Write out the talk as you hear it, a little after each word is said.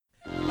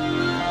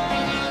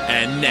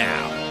And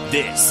now,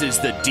 this is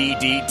the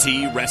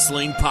DDT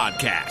Wrestling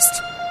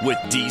Podcast with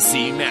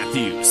DC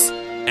Matthews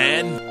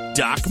and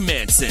Doc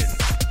Manson.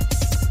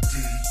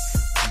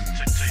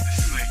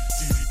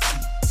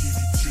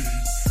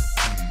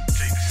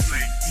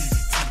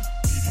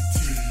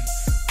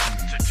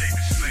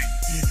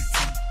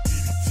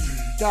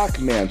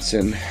 Doc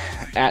Manson,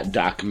 at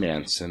Doc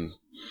Manson.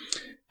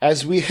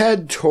 As we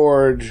head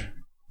toward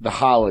the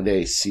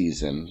holiday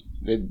season,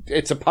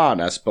 it's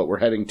upon us, but we're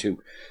heading to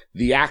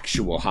the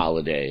actual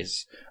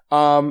holidays.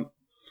 This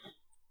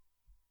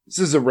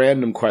is a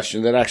random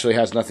question that actually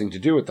has nothing to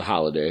do with the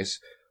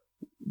holidays.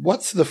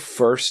 What's the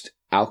first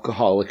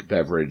alcoholic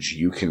beverage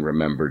you can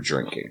remember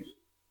drinking?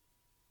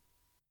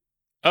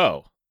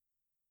 Oh.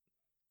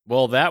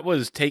 Well, that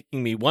was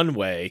taking me one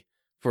way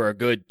for a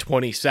good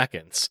 20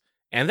 seconds.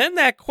 And then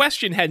that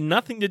question had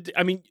nothing to do...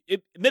 I mean,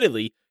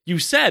 admittedly, you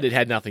said it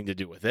had nothing to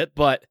do with it,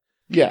 but...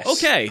 Yes.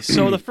 Okay,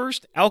 so the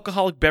first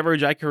alcoholic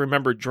beverage I can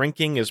remember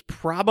drinking is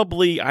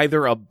probably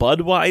either a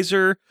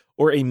Budweiser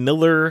or a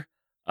Miller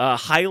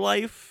High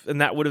Life, and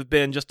that would have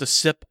been just a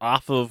sip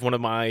off of one of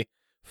my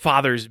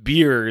father's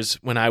beers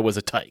when I was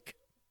a tyke.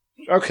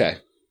 Okay.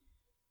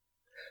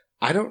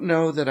 I don't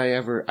know that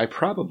I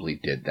probably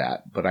did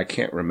that, but I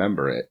can't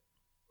remember it.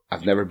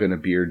 I've never been a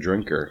beer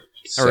drinker.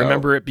 So I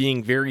remember it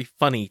being very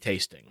funny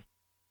tasting.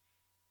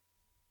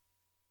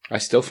 I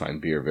still find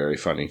beer very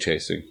funny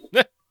tasting.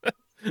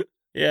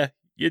 Yeah,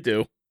 you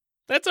do.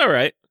 That's all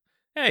right.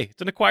 Hey,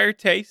 it's an acquired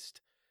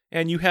taste,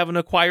 and you haven't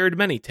acquired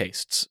many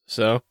tastes,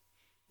 so...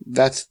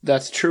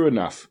 That's true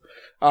enough.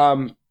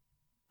 I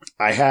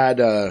had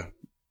a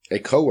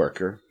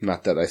coworker,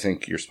 not that I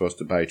think you're supposed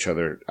to buy each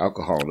other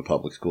alcohol in the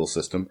public school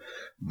system,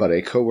 but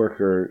a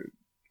coworker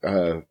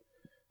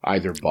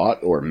either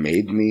bought or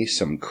made me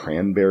some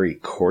cranberry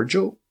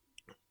cordial.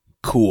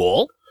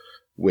 Cool.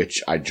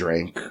 Which I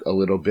drank a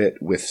little bit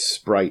with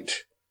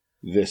Sprite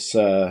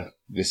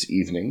this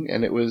evening,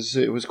 and it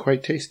was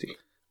quite tasty.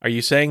 Are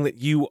you saying that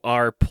you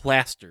are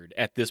plastered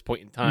at this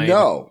point in time?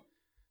 No.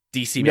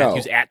 DC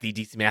Matthews at the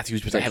DC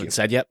Matthews, which I haven't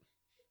said yet?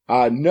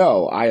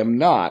 No, I am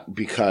not,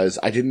 because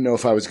I didn't know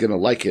if I was going to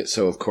like it,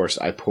 so of course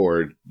I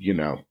poured,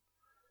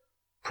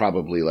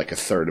 probably like a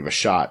third of a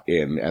shot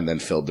in, and then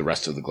filled the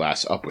rest of the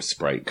glass up with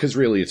Sprite, because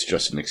really it's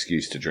just an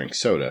excuse to drink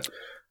soda.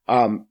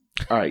 All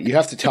right, you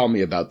have to tell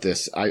me about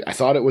this. I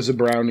thought it was a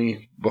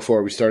brownie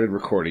before we started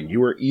recording.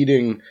 You were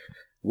eating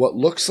what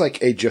looks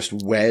like a just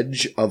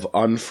wedge of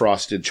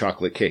unfrosted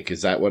chocolate cake.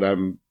 Is that what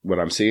I'm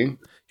seeing?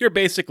 You're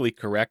basically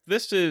correct.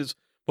 This is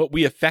what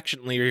we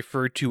affectionately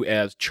refer to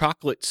as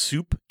chocolate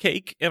soup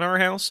cake in our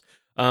house.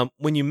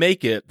 When you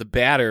make it, the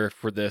batter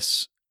for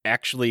this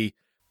actually,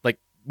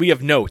 we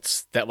have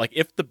notes that,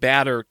 if the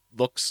batter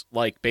looks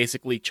like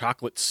basically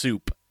chocolate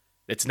soup,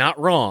 it's not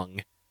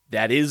wrong.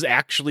 That is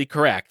actually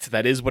correct.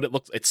 That is what it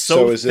looks. It's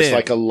so is thin. This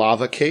like a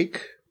lava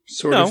cake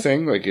sort of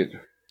thing?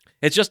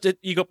 It's just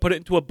you go put it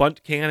into a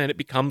bundt can and it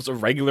becomes a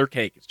regular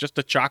cake. It's just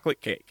a chocolate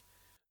cake,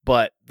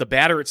 but the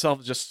batter itself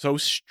is just so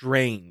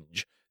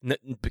strange.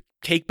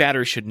 Cake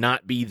batter should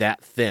not be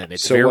that thin.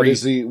 What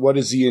is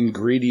the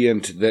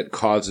ingredient that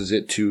causes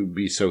it to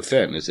be so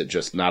thin? Is it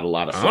just not a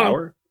lot of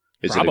flour?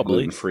 Is it a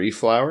gluten-free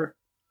flour?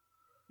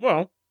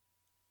 Well,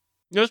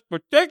 this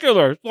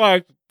particular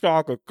slice of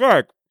chocolate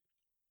cake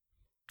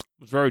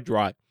is very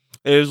dry.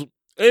 It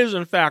is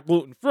in fact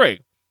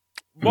gluten-free,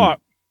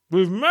 but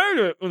we've made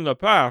it in the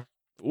past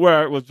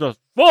where it was just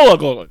full of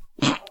gluten.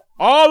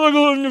 All the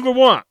gluten you could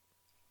want.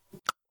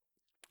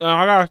 And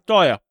I gotta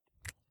tell you,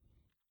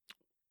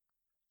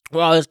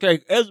 well, this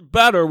cake is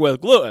better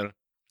with gluten.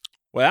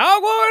 Without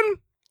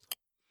gluten,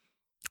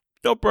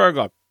 still pretty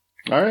good.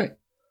 All right.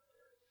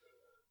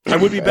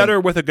 It would be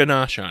better with a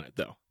ganache on it,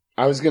 though.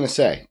 I was going to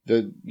say,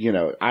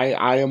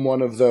 I am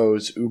one of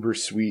those uber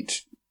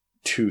sweet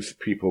tooth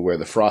people where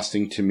the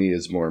frosting to me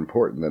is more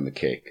important than the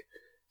cake.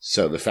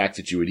 So the fact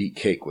that you would eat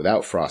cake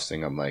without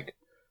frosting, I'm like,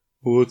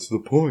 well, what's the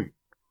point?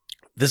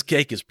 This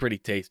cake is pretty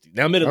tasty.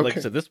 Now, admittedly, like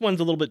I said, this one's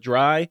a little bit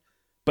dry,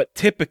 but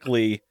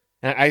typically...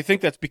 I think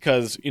that's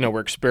because,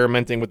 we're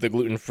experimenting with the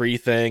gluten-free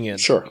thing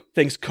and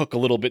things cook a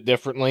little bit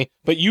differently.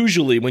 But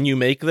usually when you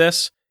make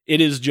this,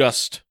 it is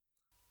just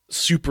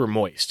super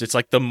moist. It's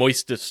like the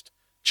moistest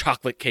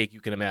chocolate cake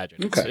you can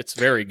imagine. Okay. It's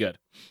very good.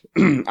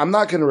 I'm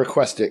not going to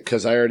request it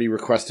because I already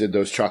requested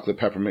those chocolate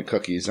peppermint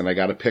cookies and I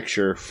got a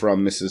picture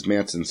from Mrs.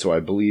 Manson, so I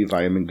believe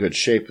I am in good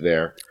shape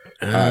there.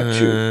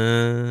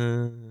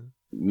 No?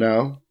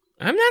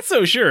 I'm not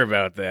so sure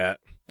about that.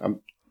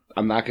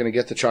 I'm not going to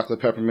get the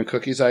chocolate peppermint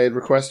cookies I had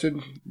requested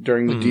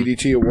during the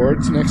DDT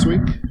Awards next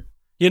week.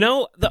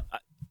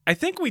 I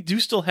think we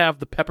do still have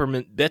the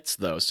peppermint bits,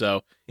 though,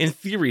 so in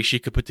theory, she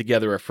could put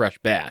together a fresh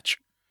batch.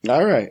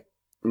 All right.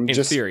 In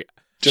theory.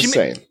 Just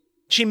saying.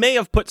 She may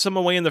have put some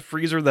away in the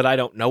freezer that I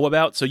don't know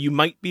about, so you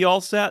might be all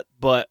set,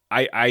 but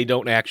I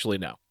don't actually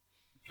know.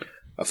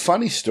 A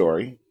funny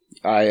story.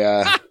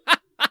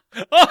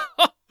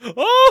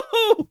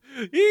 Oh,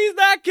 he's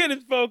not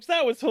kidding, folks.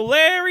 That was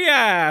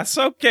hilarious.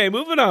 Okay,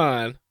 moving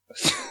on.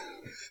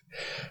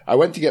 I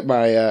went to get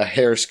my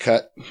hairs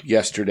cut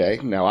yesterday.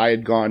 Now, I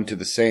had gone to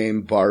the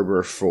same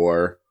barber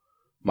for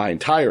my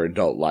entire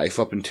adult life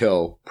up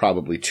until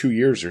probably 2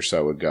 years or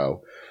so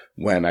ago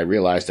when I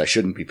realized I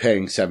shouldn't be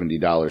paying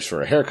 $70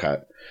 for a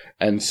haircut.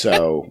 And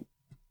so...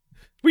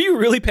 Were you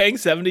really paying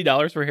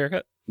 $70 for a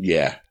haircut?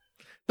 Yeah.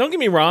 Don't get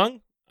me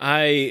wrong.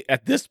 I,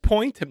 at this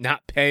point, am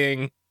not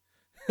paying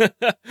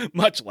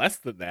much less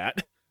than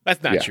that.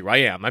 That's not true. I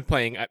am. I'm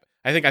paying...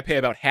 I think I pay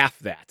about half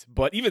that.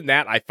 But even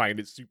that, I find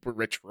is super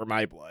rich for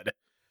my blood.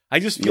 I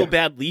just feel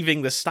bad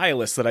leaving the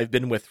stylist that I've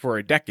been with for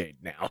a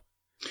decade now.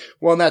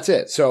 Well, and that's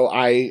it. So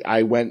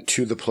I went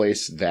to the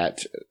place that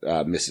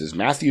Mrs.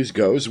 Matthews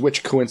goes,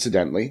 which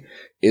coincidentally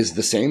is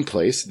the same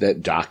place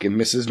that Doc and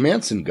Mrs.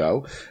 Manson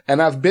go.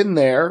 And I've been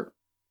there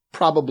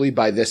probably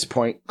by this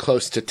point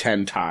close to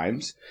 10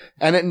 times.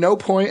 And at no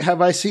point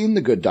have I seen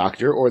the good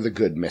doctor or the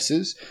good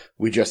Mrs.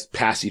 We just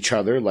pass each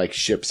other like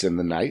ships in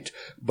the night.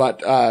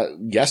 But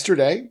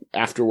yesterday,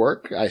 after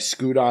work, I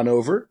scoot on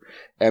over.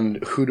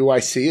 And who do I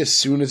see as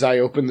soon as I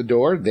open the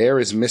door? There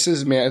is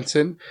Mrs.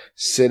 Manson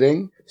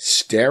sitting,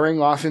 staring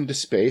off into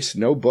space.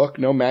 No book,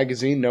 no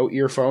magazine, no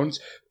earphones,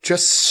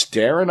 just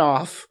staring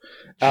off.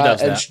 She does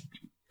that. And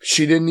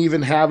she didn't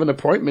even have an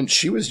appointment.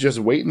 She was just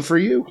waiting for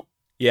you.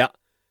 Yeah.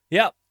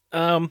 Yeah.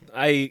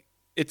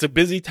 It's a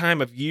busy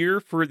time of year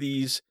for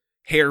these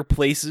hair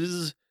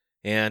places.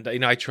 And,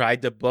 I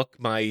tried to book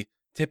my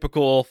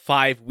typical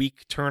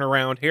 5-week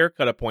turnaround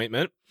haircut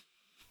appointment.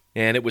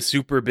 And it was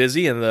super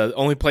busy, and the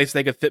only place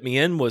they could fit me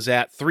in was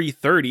at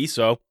 3:30,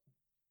 so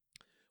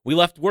we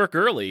left work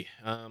early.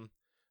 I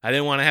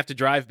didn't want to have to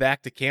drive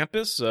back to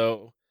campus,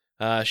 so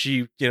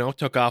she,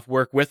 took off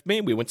work with me.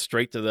 We went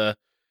straight to the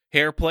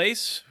hair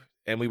place,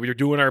 and we were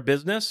doing our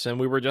business, and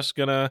we were just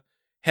going to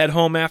head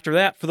home after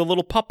that for the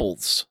little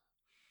pupples.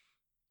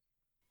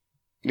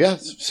 Yeah,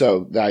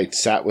 so I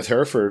sat with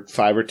her for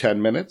 5 or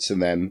 10 minutes,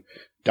 and then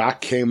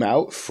Doc came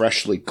out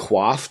freshly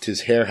coiffed.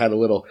 His hair had a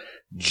little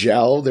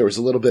gel. There was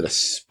a little bit of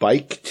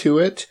spike to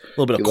it.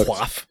 A little bit of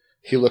coif.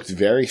 He looked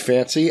very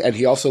fancy, and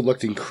he also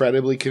looked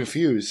incredibly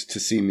confused to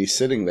see me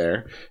sitting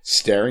there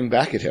staring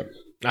back at him.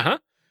 Uh-huh.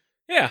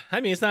 Yeah,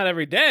 it's not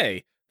every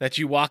day that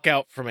you walk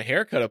out from a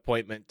haircut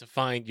appointment to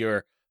find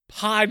your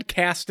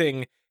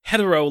podcasting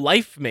hetero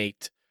life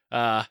mate,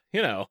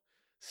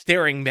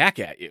 staring back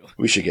at you.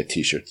 We should get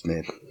t-shirts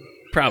made.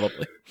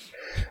 Probably.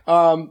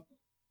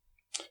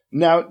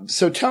 Now,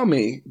 so tell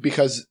me,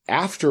 because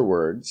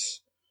afterwards...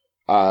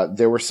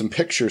 there were some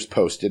pictures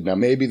posted. Now,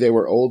 maybe they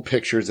were old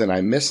pictures and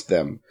I missed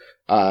them.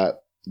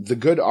 The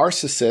good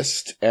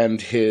narcissist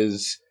and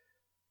his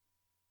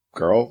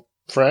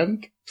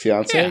girlfriend?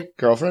 Fiance?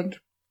 Girlfriend?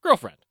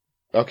 Girlfriend.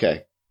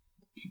 Okay.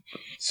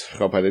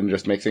 Hope I didn't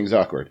just make things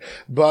awkward.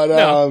 But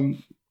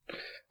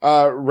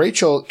no.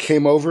 Rachel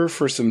came over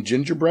for some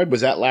gingerbread.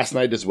 Was that last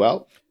night as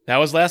well? That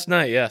was last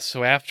night, yes.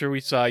 So after we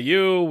saw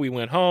you, we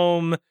went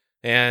home,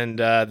 and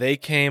they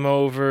came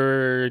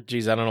over, I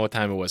don't know what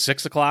time it was,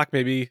 6 o'clock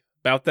maybe?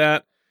 About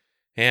that.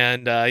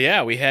 And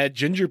we had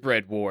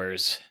gingerbread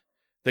wars.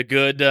 The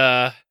good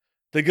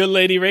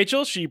lady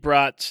Rachel, she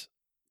brought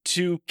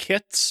two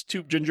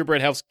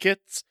gingerbread house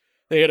kits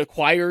they had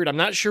acquired. I'm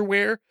not sure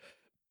where,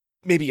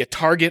 maybe a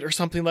Target or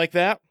something like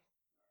that.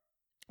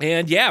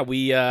 And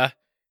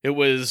it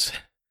was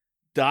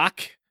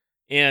Doc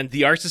and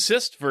the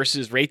narcissist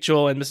versus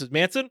Rachel and Mrs.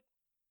 Manson.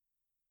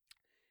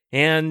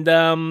 And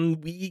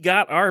we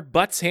got our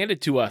butts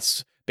handed to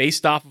us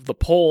based off of the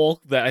poll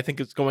that I think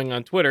is going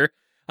on Twitter.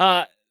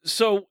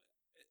 So,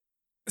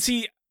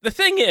 see, the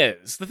thing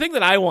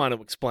that I want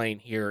to explain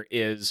here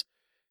is,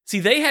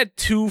 they had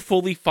 2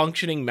 fully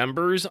functioning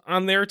members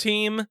on their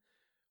team,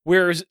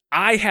 whereas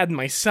I had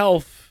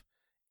myself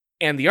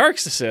and the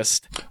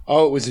narcissist.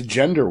 Oh, it was a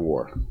gender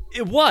war.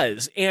 It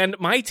was, and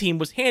my team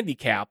was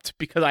handicapped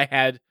because I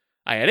had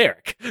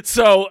Eric.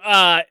 So,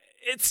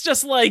 it's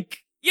just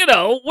like,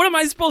 what am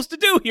I supposed to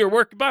do here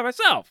working by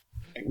myself?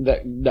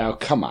 Now,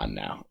 come on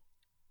now.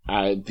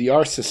 The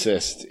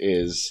narcissist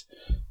is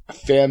a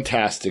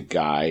fantastic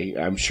guy.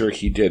 I'm sure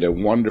he did a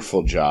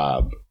wonderful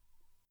job.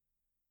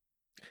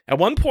 At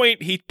one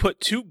point, he put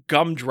 2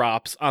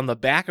 gumdrops on the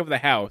back of the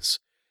house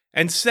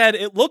and said,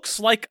 "It looks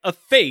like a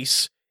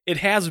face. It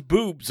has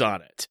boobs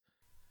on it."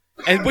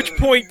 At which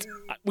point,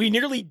 we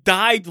nearly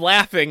died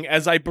laughing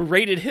as I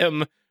berated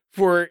him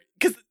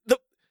because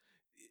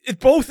it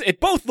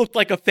both looked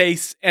like a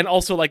face and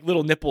also like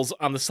little nipples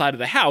on the side of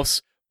the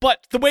house.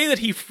 But the way that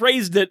he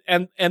phrased it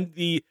and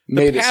the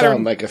made it pattern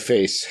sound like a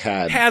face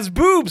has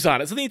boobs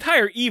on it. So the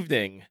entire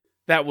evening,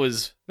 that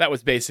was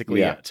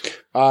basically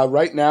it.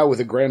 Right now, with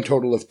a grand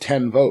total of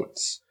 10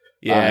 votes,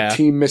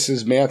 Team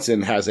Mrs.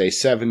 Manson has a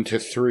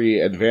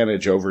 7-3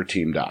 advantage over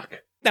Team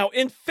Doc. Now,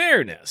 in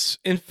fairness,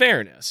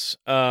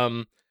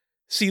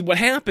 see, what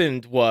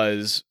happened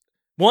was,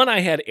 1,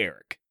 I had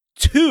Eric.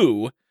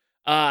 2,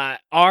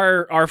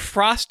 our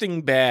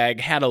frosting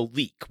bag had a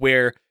leak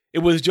where it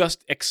was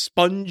just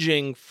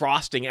expunging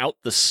frosting out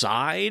the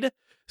side.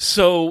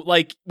 So,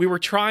 we were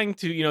trying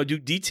to, do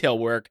detail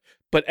work,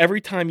 but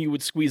every time you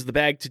would squeeze the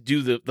bag to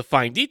do the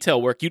fine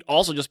detail work, you'd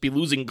also just be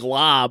losing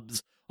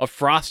globs of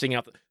frosting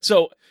out.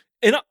 So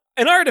in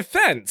our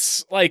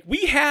defense, like,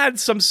 we had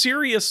some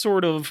serious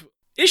sort of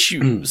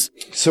issues.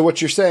 So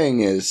what you're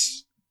saying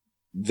is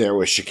there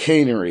was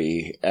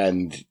chicanery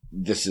and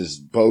this is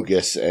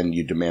bogus and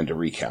you demand a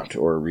recount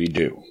or a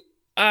redo.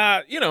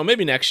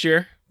 Maybe next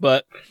year,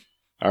 but...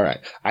 All right.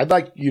 I'd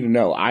like you to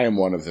know I am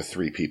one of the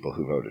 3 people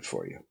who voted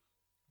for you.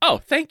 Oh,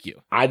 thank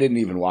you. I didn't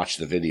even watch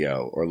the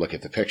video or look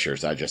at the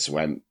pictures. I just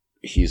went,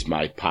 he's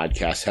my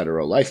podcast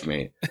hetero life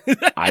mate.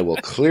 I will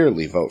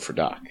clearly vote for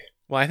Doc.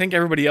 Well, I think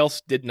everybody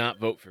else did not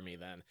vote for me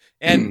then.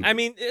 And, I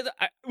mean,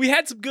 we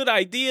had some good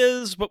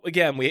ideas, but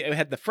again, we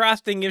had the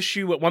frosting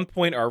issue. At one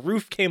point, our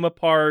roof came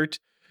apart,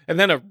 and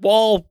then a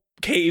wall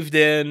caved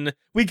in.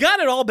 We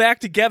got it all back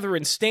together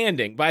and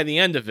standing by the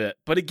end of it.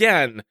 But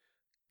again,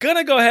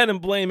 gonna go ahead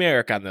and blame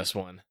Eric on this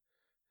one.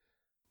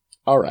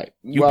 All right.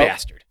 You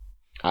bastard.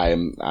 I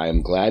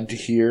am glad to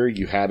hear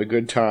you had a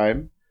good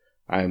time.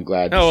 I am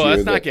glad to hear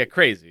let's not get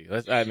crazy.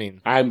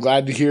 I'm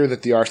glad to hear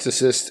that the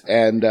narcissist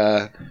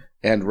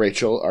and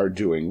Rachel are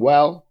doing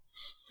well.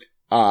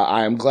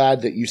 I am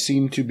glad that you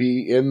seem to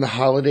be in the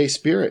holiday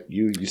spirit.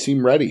 You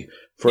seem ready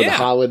for the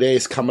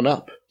holidays coming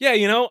up.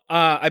 Yeah,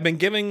 I've been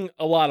giving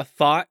a lot of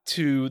thought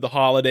to the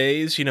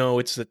holidays.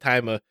 It's the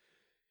time of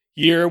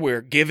year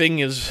where giving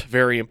is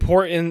very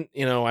important.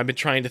 I've been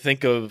trying to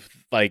think of,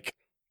 like,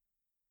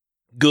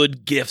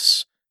 good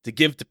gifts to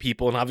give to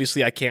people. And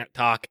obviously I can't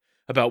talk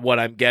about what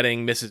I'm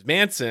getting Mrs.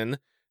 Manson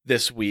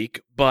this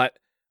week, but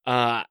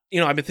I've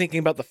been thinking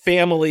about the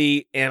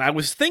family, and I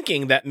was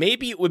thinking that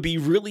maybe it would be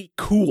really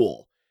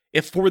cool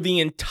if for the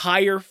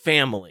entire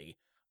family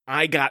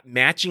I got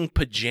matching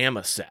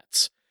pajama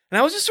sets. And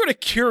I was just sort of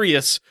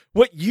curious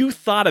what you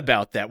thought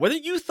about that, whether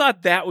you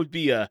thought that would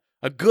be a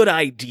good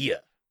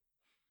idea.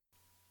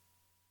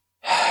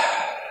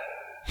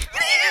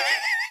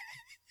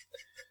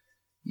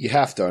 You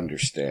have to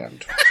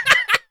understand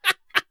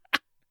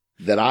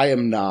that I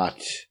am not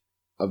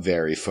a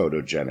very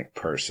photogenic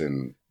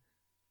person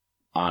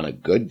on a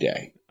good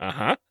day.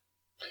 Uh-huh.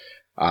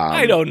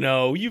 I don't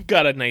know. You've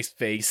got a nice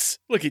face.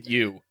 Look at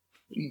you.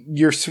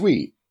 You're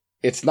sweet.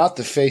 It's not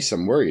the face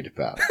I'm worried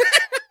about.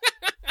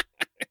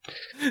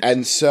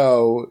 And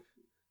so...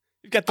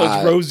 You've got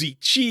those rosy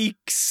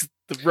cheeks,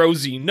 the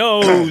rosy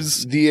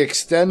nose,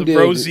 the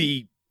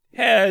rosy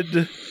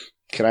head.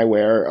 Can I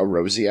wear a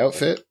Rosie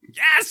outfit?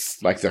 Yes!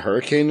 Like the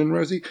hurricane in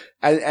Rosie?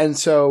 And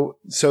so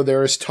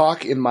there is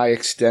talk in my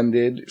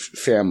extended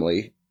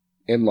family,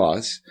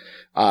 in-laws,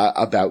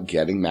 about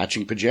getting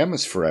matching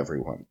pajamas for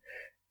everyone.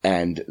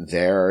 And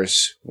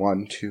there's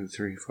 1, 2,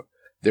 3, 4.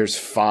 There's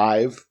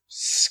 5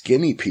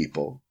 skinny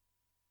people.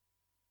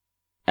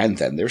 And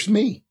then there's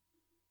me.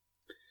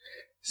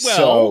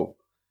 Well,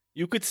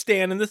 you could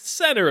stand in the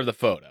center of the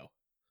photo.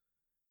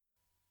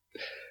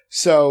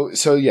 So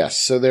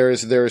yes. So there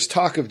is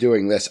talk of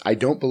doing this. I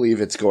don't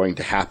believe it's going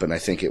to happen. I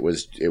think it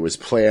was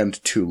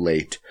planned too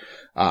late.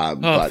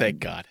 But thank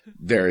God.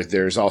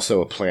 There's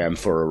also a plan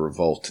for a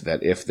revolt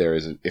that if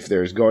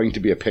there's going to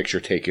be a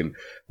picture taken,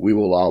 we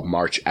will all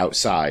march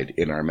outside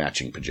in our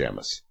matching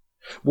pajamas.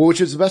 Well,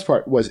 which is the best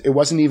part was it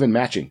wasn't even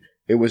matching.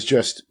 It was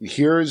just,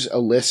 here's a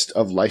list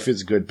of Life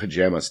is Good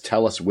pajamas.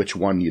 Tell us which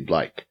one you'd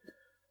like.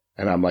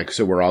 And I'm like,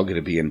 so we're all going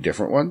to be in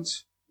different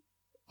ones?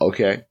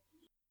 Okay.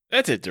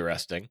 That's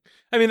interesting.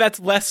 I mean, that's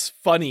less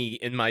funny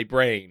in my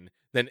brain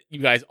than you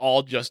guys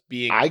all just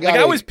being...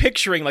 I was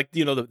picturing, like,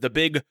 the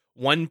big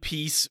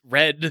one-piece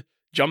red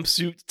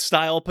jumpsuit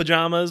style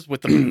pajamas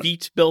with the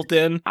feet built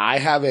in. I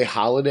have a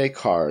holiday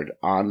card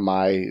on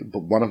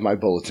one of my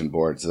bulletin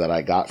boards that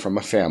I got from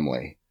a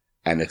family,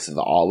 and it's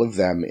all of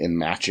them in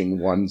matching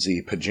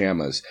onesie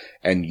pajamas.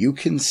 And you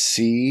can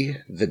see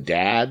the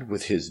dad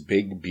with his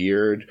big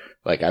beard.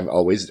 Like,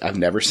 I've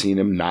never seen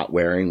him not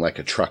wearing like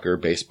a trucker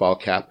baseball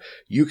cap.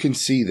 You can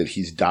see that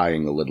he's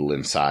dying a little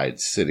inside,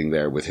 sitting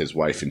there with his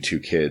wife and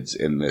 2 kids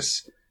in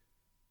this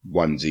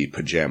onesie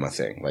pajama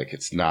thing. Like,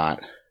 it's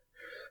not,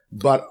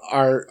 but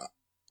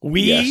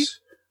we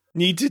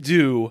need to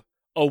do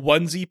a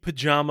onesie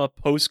pajama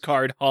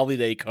postcard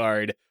holiday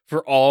card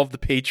for all of the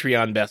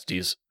Patreon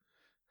besties.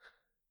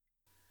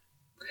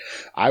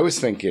 I was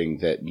thinking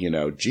that,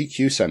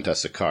 GQ sent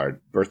us a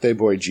card. Birthday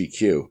boy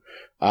GQ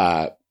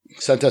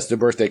sent us the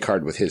birthday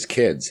card with his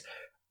kids.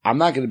 I'm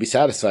not going to be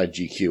satisfied,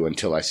 GQ,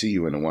 until I see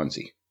you in a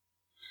onesie.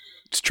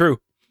 It's true.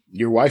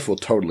 Your wife will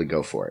totally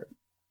go for it.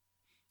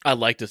 I'd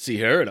like to see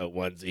her in a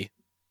onesie.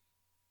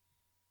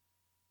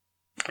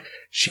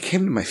 She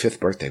came to my 5th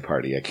birthday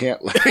party. I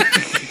can't...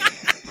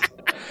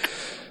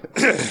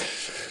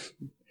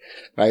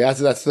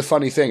 That's the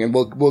funny thing, and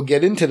we'll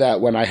get into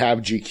that when I have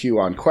GQ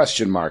on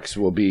question marks.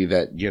 Will be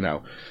that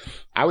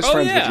I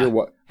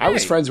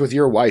was friends with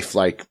your wife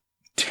like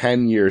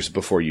 10 years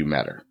before you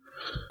met her.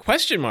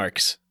 Question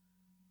marks.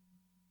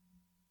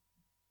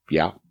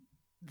 Yeah,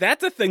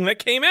 that's a thing that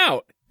came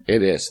out.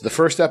 It is the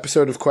first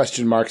episode of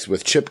Question Marks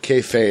with Chip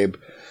Kayfabe.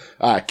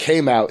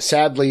 came out.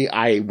 Sadly,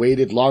 I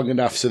waited long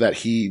enough so that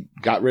he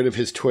got rid of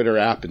his Twitter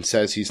app and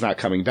says he's not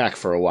coming back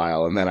for a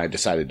while, and then I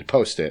decided to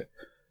post it.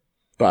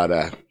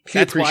 But he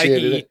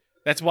appreciated it.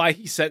 That's why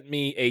he sent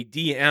me a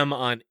DM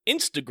on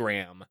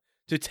Instagram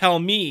to tell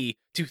me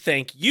to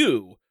thank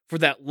you for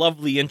that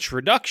lovely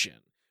introduction,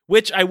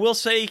 which I will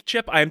say,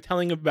 Chip, I am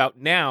telling him about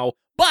now,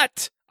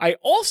 but I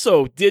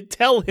also did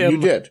tell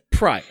him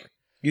prior.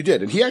 You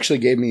did. And he actually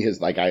gave me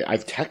his,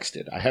 I've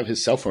texted. I have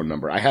his cell phone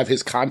number. I have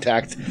his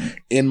contact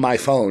in my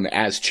phone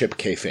as Chip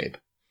Kayfabe.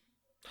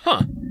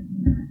 Huh.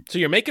 So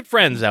you're making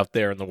friends out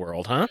there in the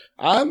world, huh?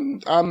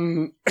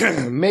 I'm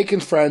making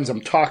friends.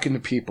 I'm talking to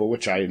people,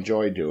 which I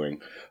enjoy doing.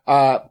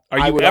 Are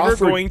you ever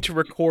going to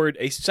record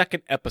a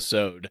second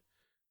episode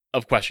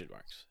of Question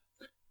Marks?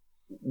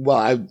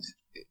 Well,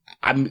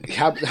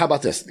 how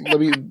about this? Let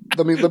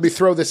me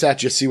throw this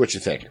at you. See what you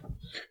think.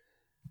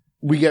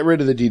 We get rid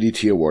of the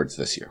DDT Awards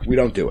this year. We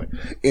don't do it.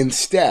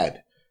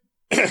 Instead,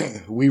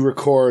 we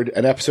record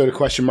an episode of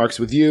Question Marks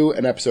with you,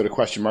 an episode of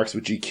Question Marks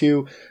with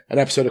GQ, an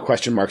episode of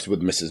Question Marks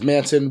with Mrs.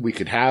 Manson. We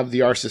could have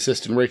the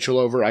Arcist and Rachel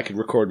over. I could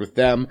record with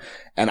them.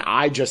 And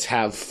I just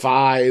have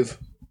 5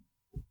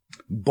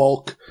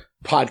 bulk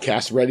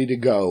podcasts ready to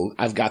go.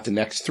 I've got the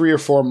next 3 or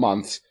 4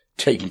 months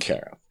taken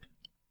care of.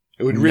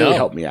 It would really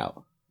help me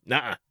out.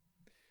 Nah.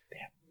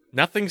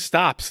 Nothing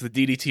stops the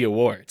DDT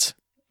Awards.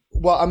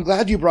 Well, I'm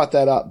glad you brought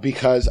that up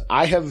because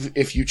I have,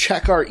 if you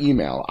check our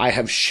email, I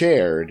have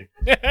shared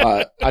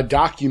a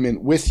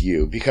document with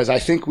you because I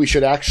think we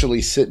should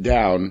actually sit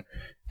down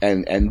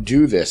and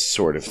do this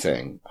sort of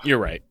thing. You're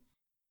right.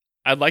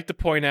 I'd like to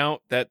point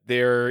out that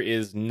there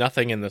is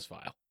nothing in this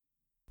file.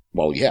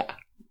 Well, yeah.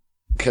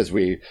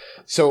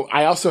 So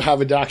I also have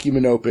a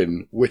document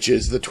open, which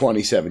is the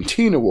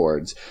 2017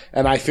 awards,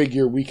 and I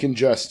figure we can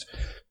just,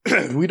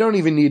 we don't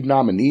even need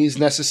nominees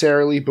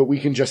necessarily, but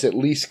we can just at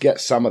least get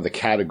some of the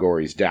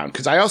categories down.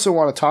 Because I also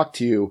want to talk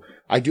to you.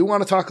 I do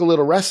want to talk a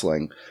little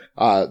wrestling.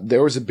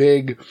 There was a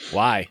big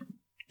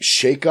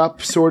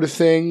shake-up sort of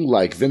thing.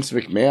 Like Vince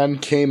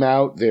McMahon came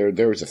out.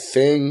 There was a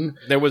thing.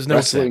 There was no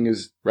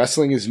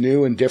wrestling is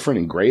new and different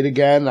and great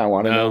again. I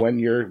want to know when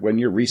you're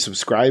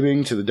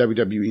resubscribing to the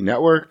WWE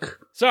Network.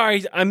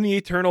 Sorry, I'm the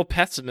eternal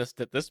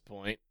pessimist at this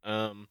point.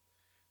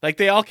 Like,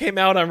 they all came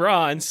out on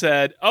Raw and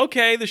said,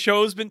 okay, the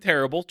show's been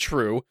terrible.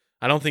 True.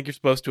 I don't think you're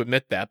supposed to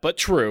admit that, but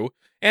true.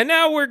 And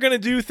now we're going to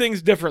do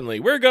things differently.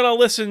 We're going to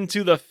listen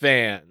to the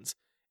fans.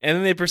 And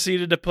then they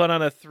proceeded to put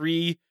on a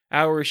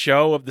 3-hour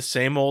show of the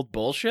same old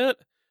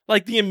bullshit.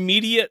 Like, the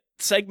immediate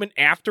segment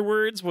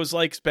afterwards was,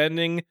 like,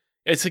 spending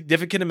a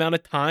significant amount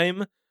of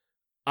time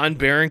on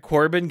Baron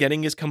Corbin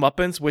getting his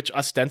comeuppance, which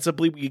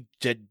ostensibly we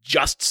had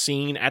just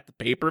seen at the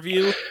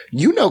pay-per-view.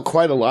 You know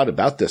quite a lot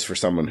about this for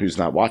someone who's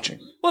not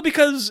watching. Well,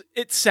 because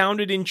it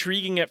sounded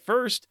intriguing at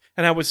first,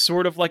 and I was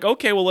sort of like,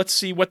 okay, well, let's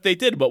see what they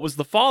did. What was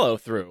the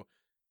follow-through?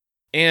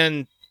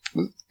 And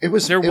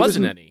there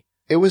wasn't any.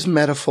 It was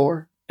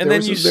metaphor. And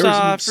then you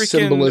saw freaking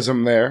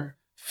symbolism there.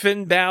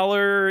 Finn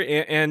Balor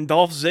and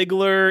Dolph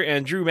Ziggler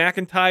and Drew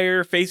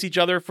McIntyre face each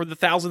other for the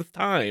 1,000th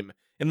time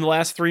in the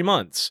last 3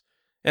 months.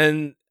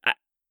 And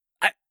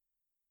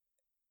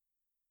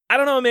I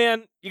don't know,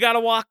 man. You got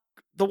to walk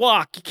the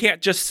walk. You can't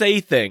just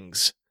say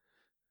things.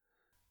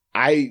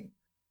 Again,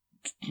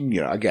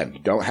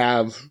 don't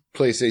have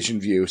PlayStation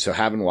View, so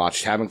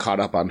haven't caught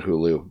up on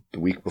Hulu the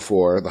week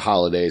before the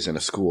holidays and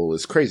a school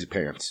is crazy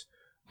pants.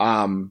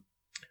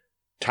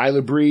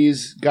 Tyler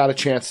Breeze got a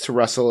chance to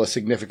wrestle a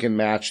significant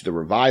match. The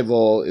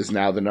Revival is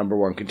now the number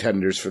 1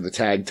 contenders for the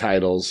tag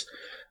titles.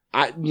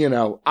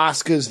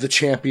 Asuka's the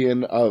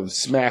champion of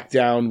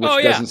SmackDown,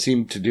 which doesn't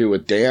seem to do a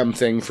damn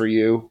thing for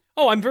you.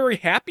 Oh, I'm very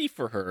happy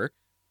for her,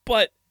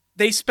 but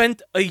they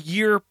spent a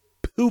year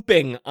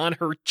pooping on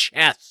her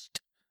chest,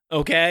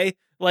 okay?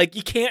 Like,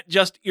 you can't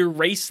just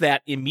erase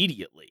that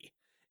immediately.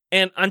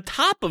 And on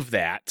top of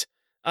that,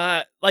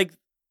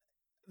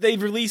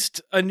 they've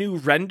released a new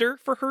render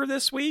for her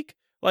this week.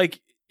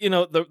 Like,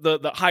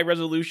 the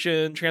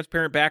high-resolution,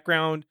 transparent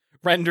background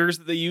renders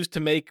that they use to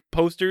make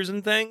posters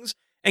and things.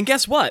 And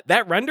guess what?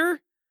 That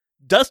render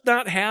does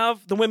not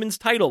have the women's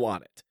title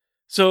on it.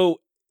 So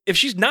if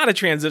she's not a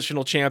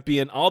transitional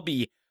champion, I'll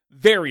be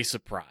very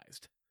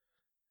surprised.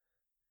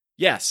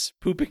 Yes,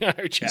 pooping on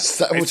her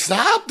chest.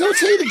 Stop! Don't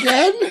say it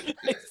again!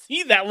 I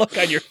see that look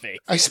on your face.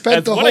 I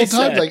spent the whole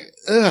time like,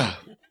 ugh.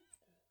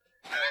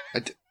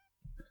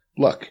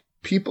 Look,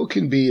 people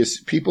can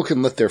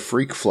let their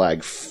freak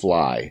flag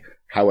fly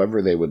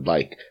however they would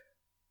like.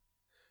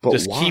 But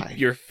just why? Keep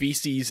your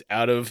feces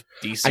out of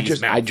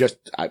DC's mouth.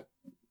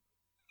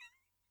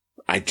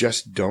 I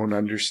just don't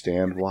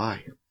understand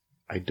why.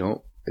 I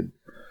don't.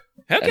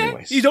 Okay,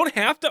 anyways. You don't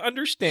have to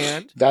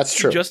understand. That's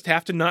true. You just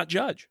have to not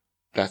judge.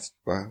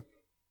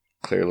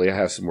 Clearly I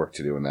have some work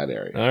to do in that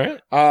area.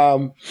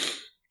 All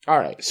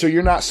right. So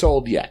you're not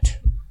sold yet.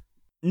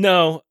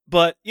 No,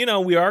 but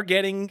we're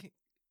getting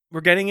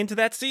into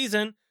that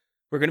season.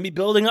 We're going to be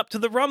building up to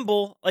the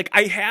Rumble. Like,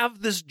 I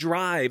have this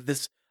drive,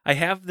 I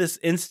have this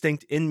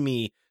instinct in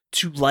me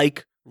to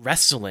like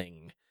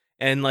wrestling.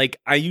 And like,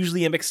 I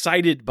usually am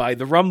excited by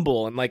the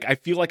Rumble, and like, I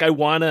feel like I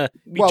want to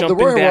be the jumping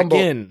Royal back Rumble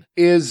in.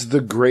 is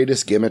the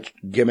greatest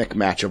gimmick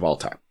match of all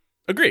time.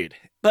 Agreed.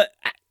 But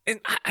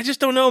I just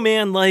don't know,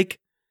 man. Like,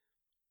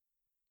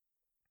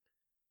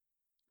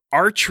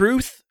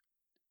 R-Truth,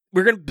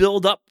 we're going to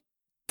build up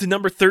to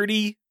number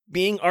 30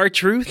 being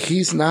R-Truth.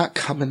 He's not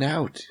coming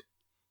out.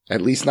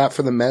 At least not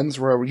for the men's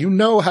Royal. You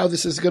know how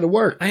this is going to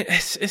work.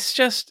 It's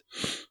just...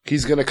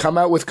 He's going to come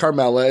out with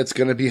Carmella. It's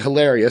going to be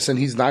hilarious, and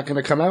he's not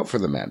going to come out for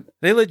the men.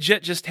 They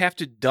legit just have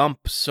to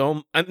dump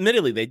so...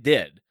 Admittedly, they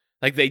did.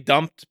 Like, they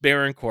dumped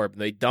Baron Corbin.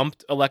 They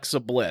dumped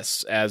Alexa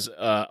Bliss as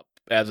a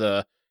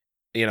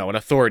an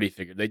authority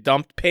figure. They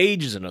dumped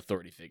Paige as an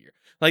authority figure.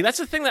 Like, that's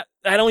the thing that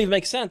don't even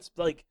make sense.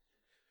 Like,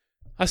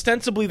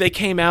 ostensibly, they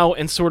came out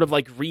and sort of,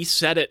 like,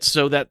 reset it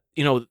so that,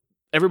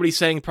 everybody's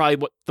saying probably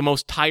what the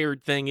most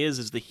tired thing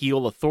is the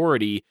heel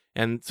authority.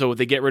 And so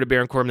they get rid of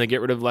Baron Corbin, they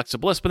get rid of Alexa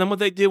Bliss. But then what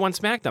they do on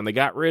SmackDown, they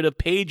got rid of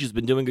Paige, who's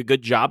been doing a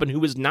good job and who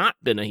has not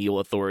been a heel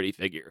authority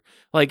figure.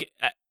 Like,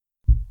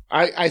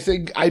 I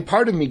think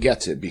part of me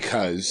gets it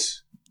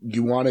because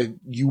you want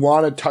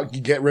to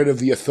get rid of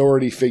the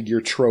authority figure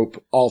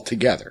trope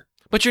altogether.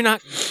 But you're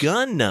not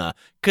gonna,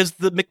 because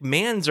the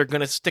McMahons are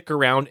gonna stick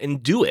around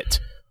and do it.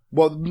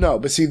 Well, no,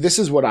 but see, this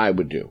is what I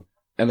would do.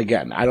 And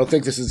again, I don't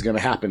think this is going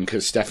to happen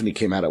because Stephanie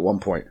came out at one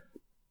point.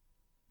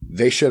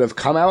 They should have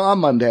come out on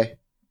Monday.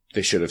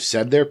 They should have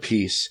said their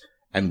piece,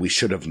 and we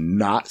should have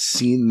not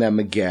seen them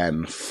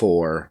again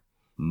for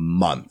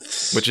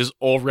months. Which is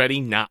already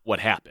not what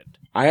happened.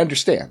 I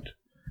understand.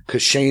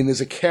 Because Shane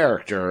is a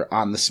character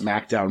on the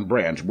SmackDown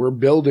branch. We're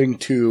building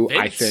to, Vince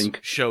I think...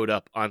 showed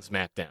up on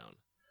SmackDown.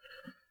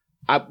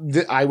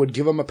 I would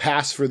give him a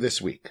pass for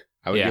this week.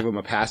 Give him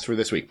a pass for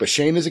this week. But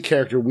Shane is a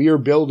character we are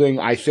building,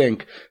 I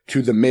think,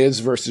 to The Miz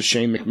versus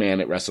Shane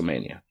McMahon at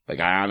WrestleMania. Like,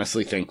 I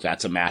honestly think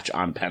that's a match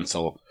on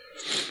pencil.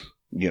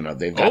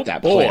 They've got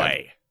that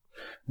plan.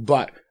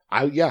 But,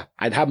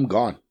 I'd have him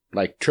gone.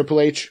 Like, Triple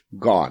H,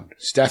 gone.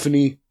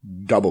 Stephanie,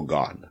 double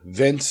gone.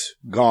 Vince,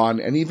 gone.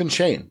 And even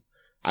Shane.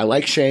 I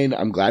like Shane.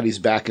 I'm glad he's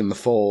back in the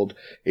fold.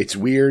 It's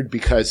weird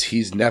because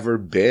he's never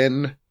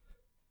been...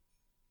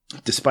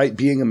 Despite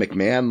being a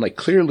McMahon, like,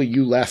 clearly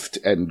you left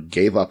and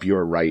gave up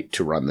your right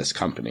to run this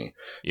company.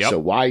 Yep. So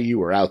why you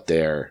were out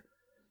there,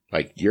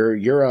 like,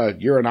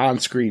 you're an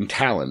on-screen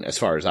talent as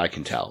far as I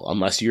can tell.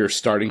 Unless you're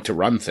starting to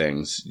run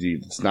things,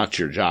 it's not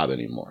your job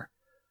anymore.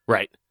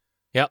 Right.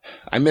 Yep.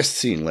 I missed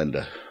seeing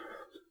Linda.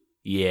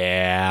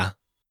 Yeah.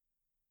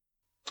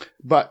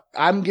 But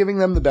I'm giving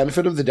them the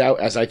benefit of the doubt,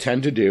 as I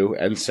tend to do,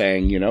 and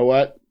saying, you know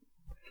what?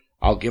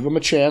 I'll give them a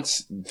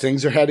chance.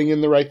 Things are heading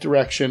in the right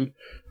direction.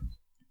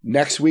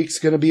 Next week's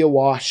going to be a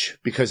wash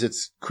because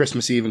it's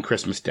Christmas Eve and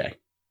Christmas Day.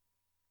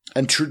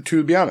 And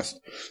to be honest,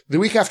 the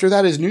week after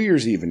that is New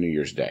Year's Eve and New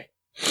Year's Day.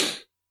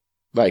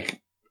 Like,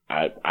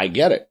 I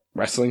get it.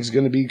 Wrestling's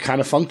going to be kind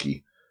of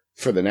funky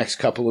for the next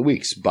couple of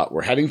weeks, but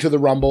we're heading to the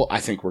Rumble. I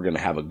think we're going to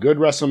have a good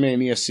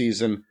WrestleMania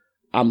season.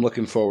 I'm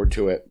looking forward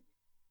to it.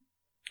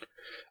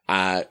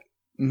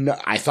 No,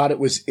 I thought it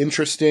was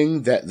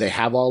interesting that they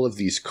have all of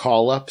these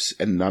call-ups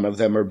and none of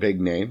them are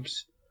big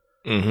names.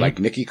 Mm-hmm. Like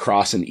Nikki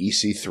Cross and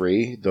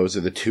EC3, those are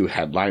the two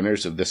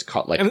headliners of this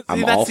call. Like, and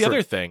that's the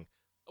other thing.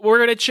 We're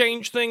going to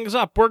change things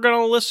up. We're going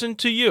to listen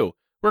to you.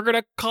 We're going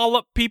to call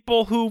up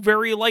people who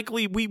very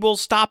likely we will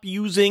stop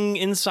using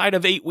inside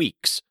of 8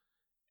 weeks.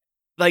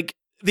 Like,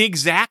 the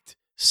exact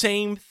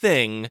same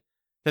thing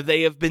that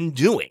they have been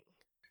doing.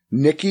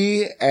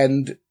 Nikki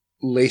and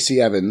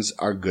Lacey Evans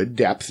are good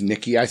depth.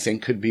 Nikki, I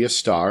think, could be a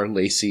star.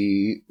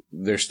 Lacey,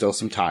 there's still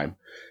some time.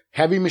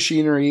 Heavy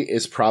Machinery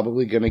is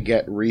probably going to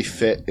get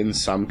refit in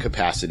some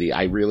capacity.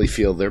 I really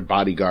feel they're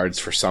bodyguards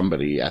for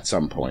somebody at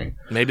some point.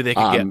 Maybe they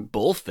could get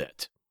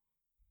Bullfit.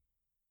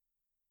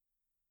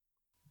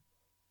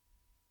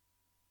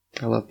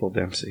 I love Bull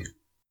Dempsey.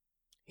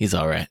 He's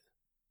all right.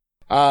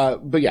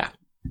 But yeah,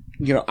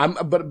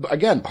 but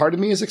again, part of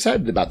me is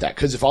excited about that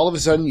because if all of a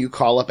sudden you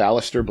call up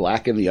Aleister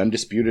Black in the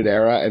Undisputed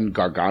Era and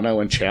Gargano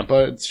and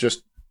Ciampa, it's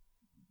just,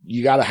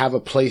 you got to have a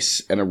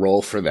place and a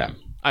role for them.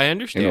 I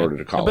understand. In order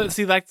to call but them.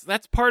 See,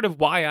 that's part of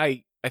why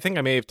I think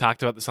I may have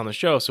talked about this on the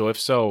show. So if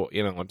so,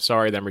 I'm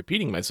sorry that I'm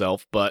repeating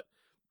myself, but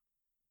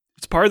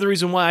it's part of the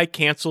reason why I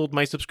canceled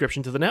my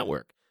subscription to the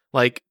network.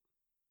 Like,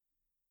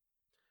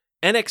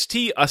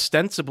 NXT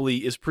ostensibly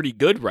is pretty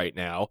good right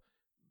now,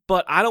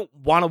 but I don't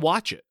want to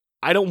watch it.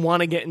 I don't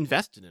want to get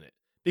invested in it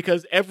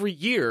because every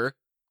year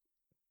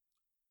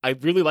I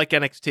really like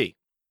NXT.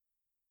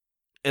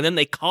 And then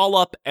they call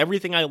up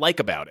everything I like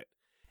about it.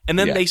 And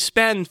then they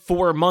spend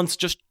 4 months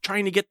just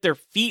trying to get their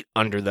feet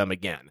under them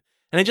again.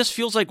 And it just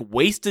feels like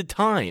wasted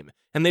time.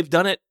 And they've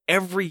done it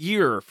every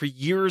year for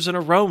years in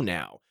a row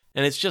now.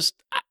 And it's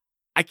just,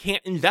 I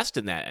can't invest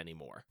in that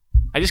anymore.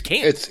 I just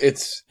can't.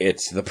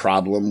 It's the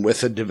problem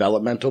with a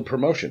developmental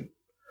promotion.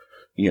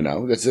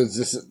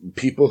 This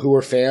people who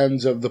are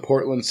fans of the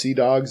Portland Sea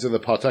Dogs or the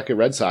Pawtucket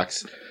Red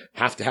Sox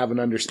have to have an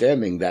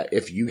understanding that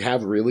if you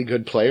have really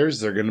good players,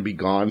 they're going to be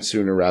gone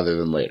sooner rather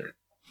than later.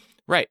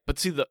 Right. But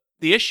see,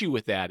 the issue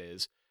with that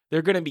is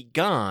they're going to be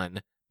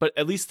gone, but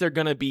at least they're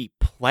going to be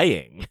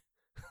playing.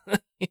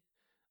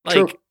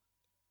 True.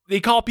 They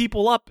call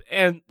people up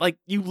and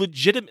you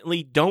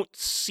legitimately don't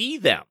see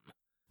them.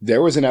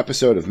 There was an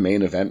episode of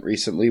Main Event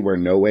recently where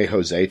No Way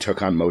Jose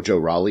took on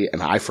Mojo Rawley,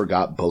 and I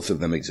forgot both of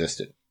them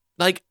existed.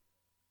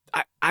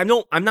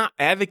 I'm not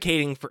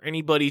advocating for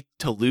anybody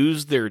to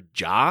lose their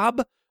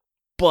job,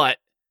 but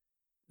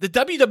the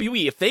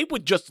WWE, if they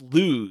would just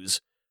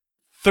lose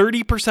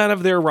 30%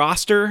 of their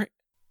roster,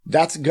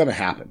 that's going to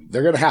happen.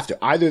 They're going to have to.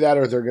 Either that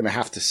or they're going to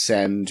have to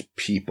send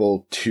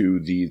people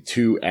to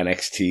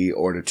NXT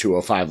or to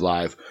 205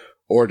 Live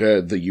or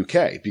to the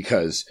UK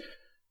because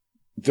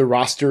the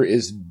roster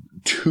is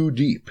too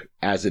deep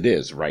as it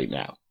is right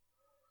now.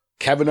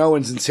 Kevin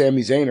Owens and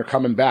Sami Zayn are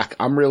coming back.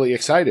 I'm really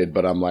excited,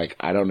 but I'm like,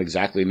 I don't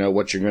exactly know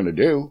what you're going to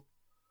do.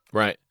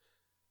 Right.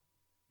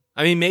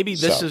 I mean, maybe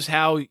this is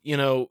how,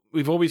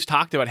 we've always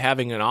talked about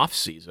having an off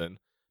season.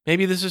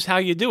 Maybe this is how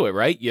you do it,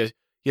 right?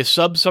 You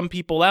sub some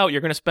people out.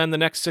 You're going to spend the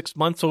next 6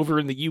 months over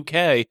in the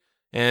UK,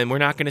 and we're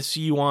not going to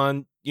see you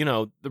on,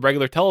 the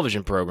regular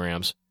television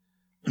programs.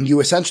 You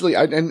essentially,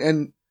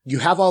 and you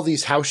have all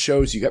these house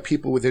shows. You got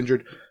people with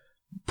injured.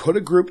 Put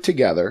a group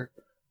together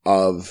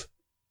of,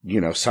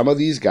 some of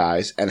these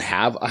guys and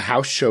have a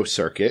house show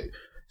circuit.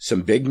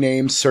 Some big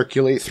names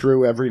circulate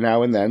through every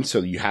now and then.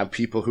 So you have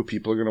people who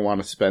people are going to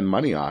want to spend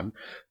money on.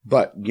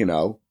 But, you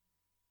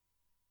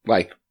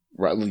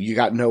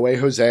got No Way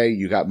Jose,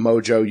 you got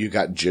Mojo, you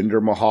got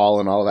Jinder Mahal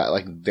and all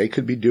that. They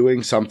could be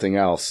doing something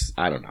else.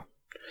 I don't know.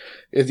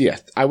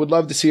 I would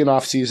love to see an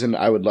off season.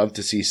 I would love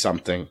to see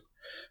something.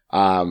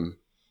 I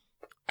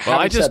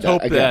just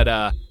hope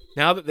that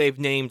now that they've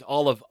named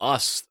all of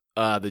us,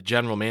 the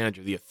general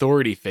manager, the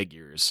authority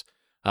figures,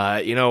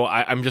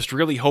 I'm just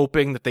really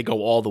hoping that they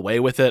go all the way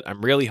with it.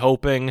 I'm really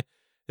hoping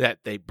that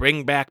they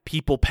bring back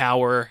people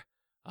power.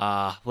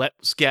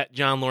 Let's get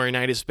John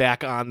Laurinaitis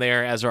back on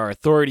there as our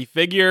authority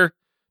figure.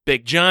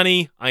 Big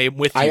Johnny, I am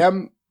with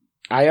you.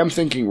 I am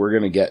thinking we're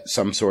going to get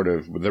some sort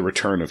of the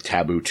return of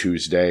Taboo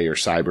Tuesday or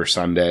Cyber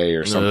Sunday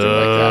or something like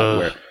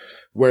that,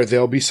 where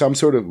there'll be some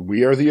sort of,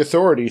 we are the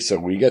authority, so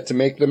we get to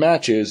make the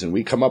matches and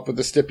we come up with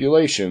the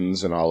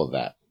stipulations and all of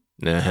that.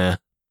 Uh-huh.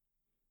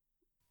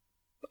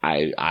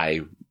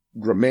 I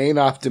remain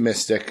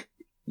optimistic.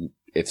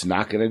 It's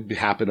not going to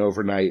happen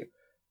overnight.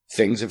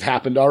 Things have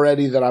happened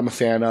already that I'm a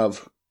fan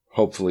of.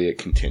 Hopefully it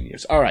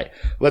continues. All right,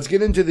 let's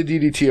get into the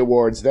DDT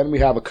Awards. Then we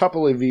have a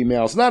couple of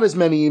emails. Not as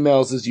many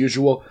emails as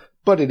usual,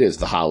 but it is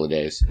the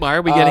holidays. Why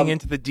are we getting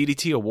into the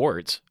DDT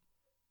Awards?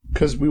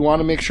 Because we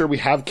want to make sure we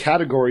have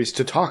categories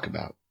to talk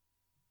about.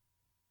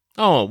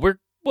 Oh,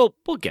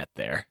 we'll get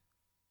there.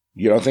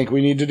 You don't think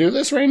we need to do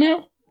this right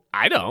now?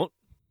 I don't.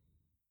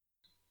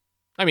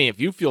 I mean, if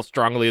you feel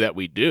strongly that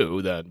we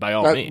do, then by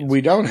all means.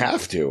 We don't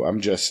have to.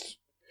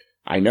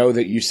 I know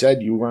that you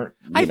said you weren't.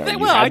 I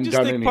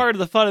just think part of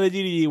the fun of the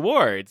DDT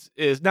Awards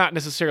is not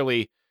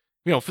necessarily,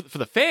 for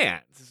the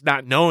fans. It's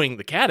not knowing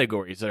the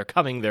categories that are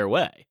coming their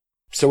way.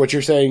 So what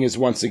you're saying is,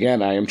 once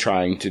again, I'm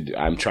trying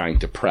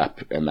to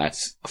prep, and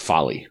that's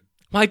folly.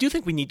 Well, I do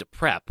think we need to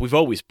prep. We've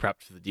always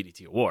prepped for the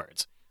DDT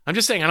Awards. I'm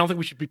just saying I don't think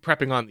we should be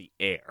prepping on the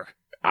air.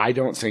 I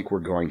don't think we're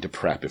going to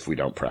prep if we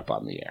don't prep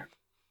on the air.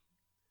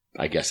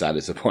 I guess that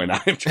is the point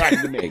I'm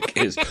trying to make,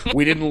 is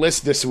we didn't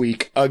list this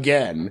week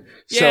again.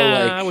 So,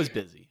 I was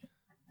busy.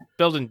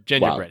 Building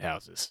gingerbread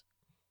houses.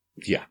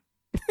 Yeah.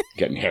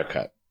 Getting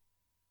haircut.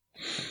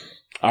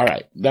 All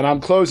right. Then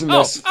I'm closing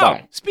this.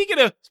 Fine. Speaking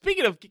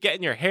of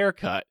getting your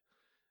haircut,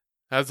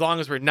 as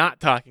long as we're not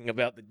talking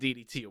about the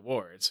DDT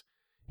Awards,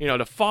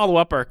 to follow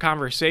up our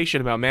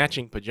conversation about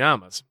matching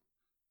pajamas,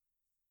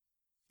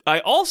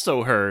 I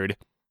also heard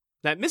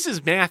that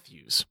Mrs.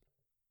 Matthews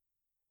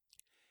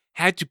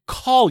had to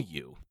call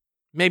you.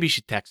 Maybe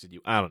she texted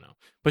you. I don't know.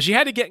 But she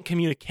had to get in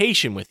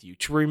communication with you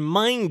to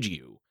remind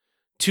you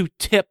to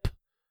tip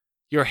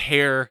your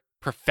hair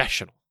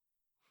professional.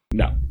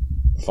 No.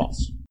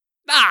 False.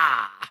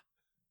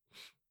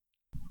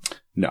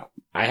 No.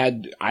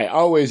 I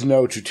always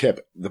know to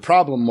tip. The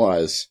problem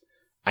was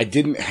I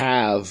didn't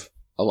have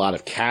a lot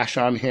of cash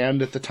on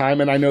hand at the time,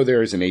 and I know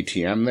there is an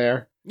ATM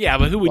there. Yeah,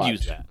 but who would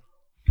use that?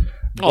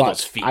 All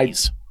those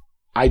fees.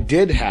 I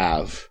did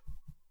have...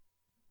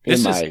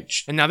 And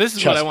now this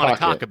is what I want to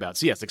talk about.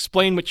 So yes,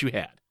 explain what you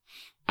had.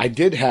 I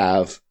did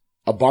have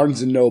a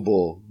Barnes &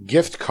 Noble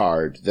gift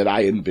card that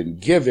I had been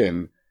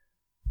given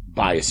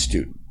by a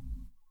student.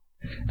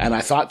 And I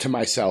thought to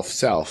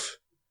myself,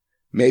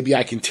 maybe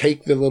I can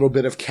take the little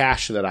bit of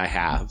cash that I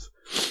have,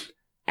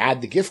 add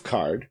the gift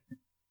card.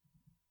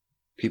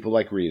 People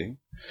like reading.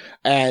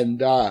 And,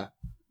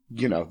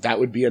 that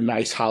would be a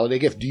nice holiday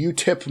gift. Do you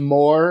tip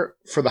more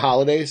for the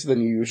holidays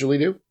than you usually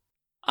do?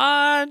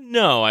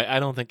 No, I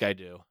don't think I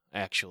do,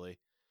 actually.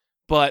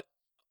 But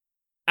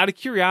out of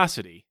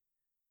curiosity,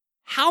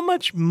 how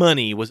much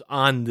money was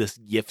on this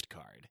gift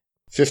card?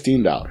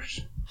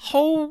 $15.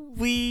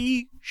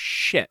 Holy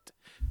shit.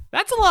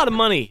 That's a lot of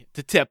money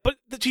to tip. But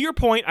to your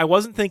point, I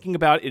wasn't thinking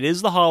about it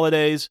is the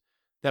holidays.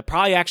 That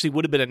probably actually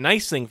would have been a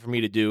nice thing for me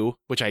to do,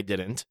 which I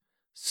didn't.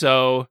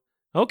 So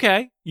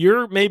Okay.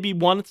 You're maybe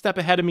one step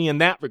ahead of me in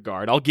that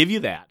regard. I'll give you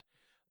that.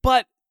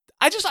 But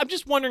I'm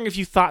just wondering if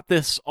you thought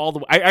this all the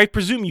way. I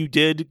presume you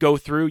did go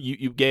through.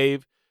 You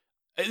gave.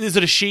 Is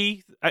it a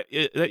she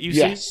that you see?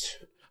 Yes.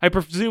 I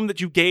presume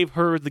that you gave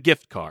her the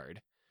gift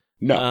card.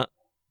 No.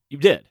 You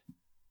did.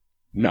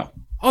 No.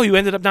 Oh, you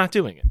ended up not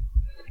doing it.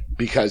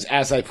 Because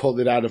as I pulled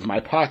it out of my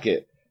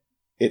pocket,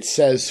 it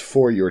says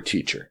for your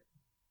teacher.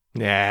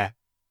 Nah.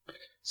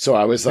 So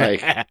I was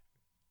like,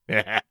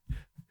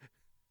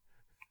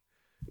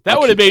 that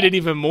would have made it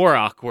even more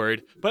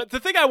awkward. But the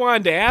thing I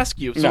wanted to ask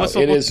you,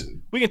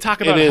 we can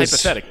talk about it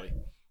hypothetically.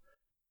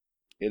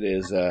 It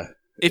is.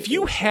 If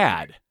you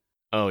had,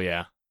 oh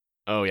yeah,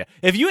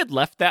 if you had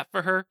left that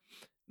for her,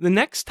 the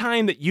next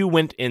time that you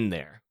went in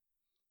there,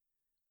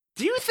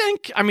 do you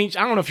think? I mean,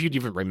 I don't know if you'd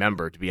even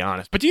remember, to be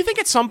honest. But do you think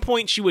at some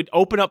point she would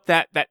open up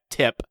that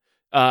tip,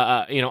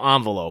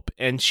 envelope,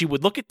 and she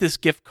would look at this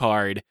gift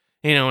card,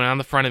 and on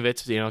the front of it,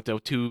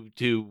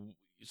 to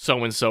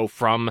so and so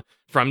from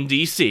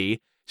DC.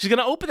 She's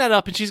gonna open that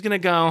up, and she's gonna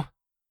go,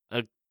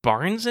 a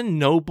Barnes and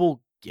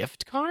Noble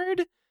gift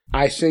card.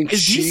 I think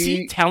is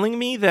DC telling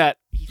me that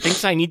he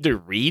thinks I need to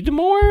read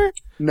more?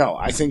 No,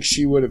 I think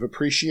she would have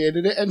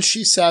appreciated it, and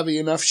she's savvy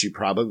enough. She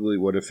probably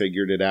would have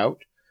figured it out.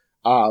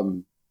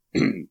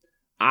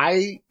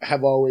 I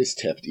have always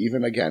tipped,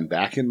 even again,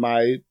 back in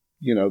my,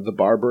 the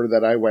barber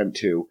that I went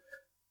to,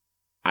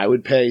 I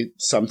would pay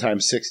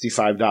sometimes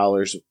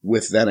 $65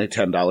 with then a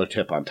 $10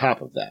 tip on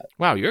top of that.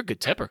 Wow, you're a good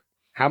tipper.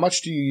 How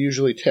much do you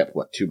usually tip?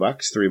 What, $2,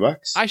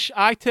 $3?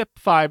 I tip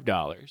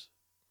 $5.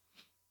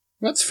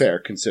 That's fair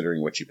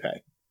considering what you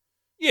pay.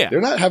 Yeah.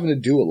 They're not having to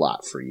do a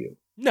lot for you.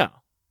 No.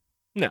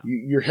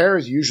 Your hair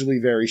is usually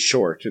very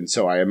short, and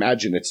so I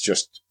imagine it's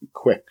just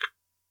quick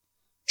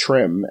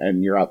trim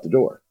and you're out the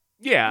door.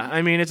 Yeah,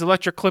 I mean, it's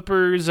electric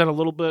clippers and a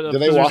little bit of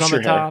scissors on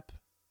the top.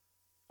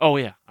 Oh,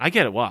 yeah. I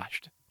get it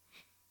washed.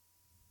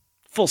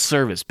 Full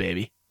service,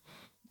 baby.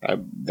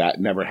 That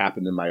never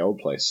happened in my old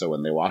place. So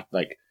when they walked,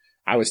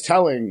 I was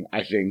telling,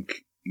 I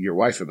think, your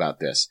wife about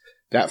this.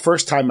 That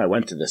first time I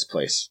went to this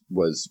place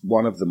was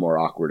one of the more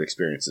awkward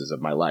experiences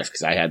of my life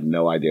because I had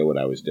no idea what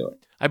I was doing.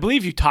 I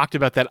believe you talked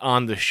about that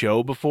on the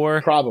show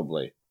before.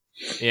 Probably.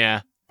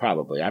 Yeah.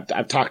 Probably.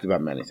 I've talked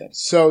about many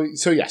things. So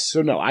yes.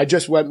 So no, I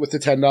just went with the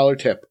 $10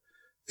 tip,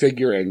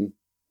 figuring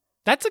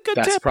that's a good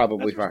tip. That's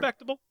probably fine.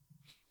 Respectable.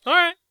 All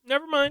right.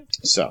 Never mind.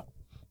 So,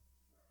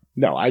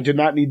 no, I did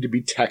not need to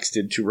be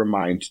texted to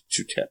remind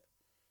to tip.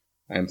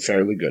 I am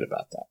fairly good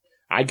about that.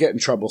 I get in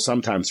trouble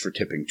sometimes for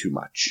tipping too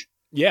much.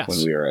 Yes.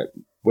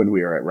 When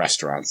we are at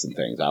restaurants and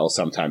things, I will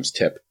sometimes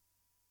tip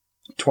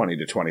 20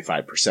 to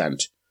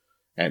 25%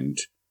 and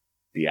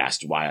be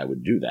asked why I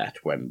would do that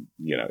when,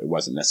 it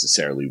wasn't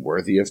necessarily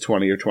worthy of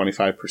 20 or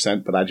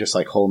 25%, but I just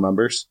like whole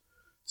numbers.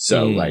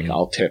 So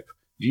I'll tip.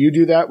 Do you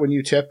do that when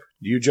you tip?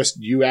 Do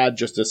you add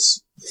just a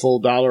full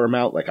dollar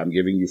amount? Like I'm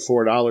giving you $4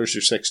 or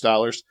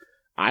 $6.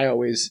 I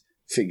always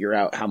figure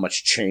out how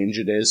much change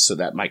it is so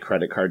that my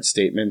credit card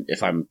statement,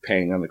 if I'm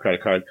paying on the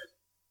credit card,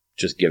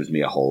 just gives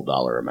me a whole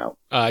dollar amount.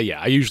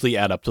 Yeah, I usually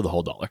add up to the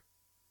whole dollar.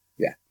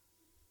 Yeah.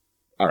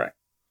 All right.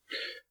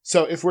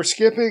 So if we're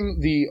skipping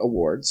the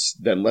awards,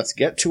 then let's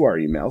get to our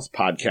emails,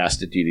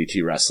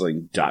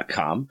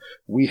 podcast@ddtwrestling.com.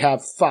 We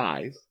have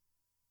 5,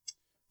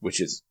 which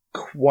is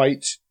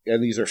quite,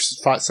 and these are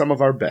some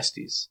of our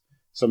besties.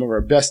 Some of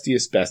our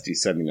besties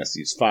sending us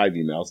these 5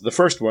 emails. The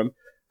first one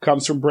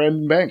comes from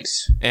Brandon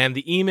Banks. And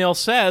the email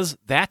says,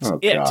 that's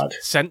God.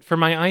 Sent for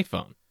my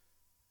iPhone.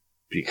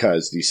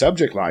 Because the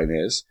subject line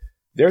is,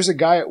 there's a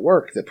guy at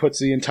work that puts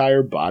the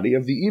entire body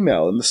of the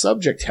email in the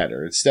subject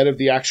header instead of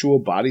the actual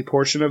body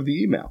portion of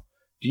the email.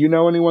 Do you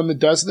know anyone that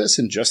does this,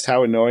 and just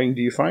how annoying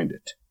do you find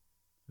it?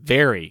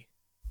 Very.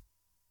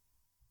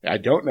 I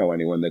don't know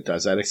anyone that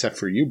does that except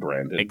for you,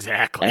 Brandon.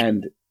 Exactly.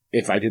 And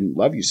if I didn't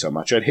love you so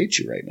much, I'd hate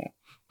you right now.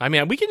 I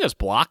mean, we can just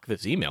block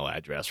this email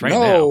address right now.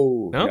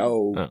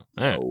 No. No.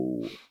 Right.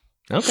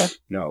 Okay.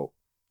 No.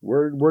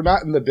 We're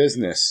not in the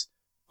business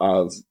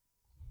of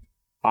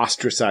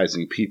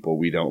ostracizing people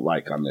we don't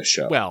like on this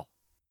show. Well,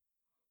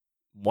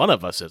 one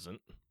of us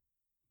isn't.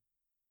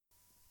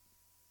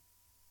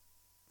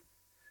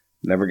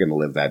 Never going to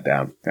live that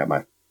down, am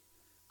I?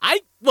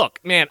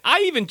 Look, man, I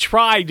even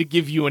tried to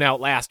give you an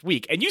out last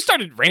week, and you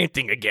started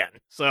ranting again.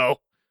 So,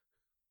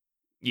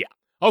 yeah.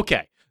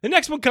 Okay. The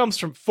next one comes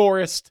from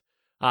Forrest.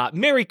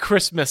 Merry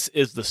Christmas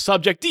is the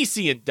subject.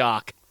 DC and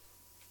Doc.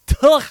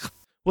 Tuch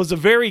was a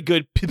very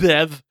good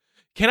PBEV.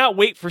 Cannot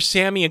wait for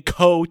Sammy and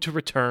Co. to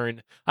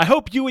return. I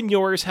hope you and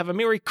yours have a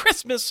Merry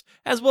Christmas,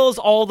 as well as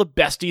all the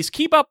besties.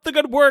 Keep up the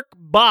good work,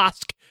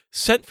 Bosk.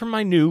 Sent from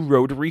my new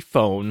rotary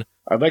phone.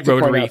 I'd like to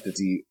point out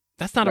that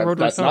that's not a rotary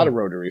phone. That's not a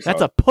rotary phone.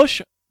 That's a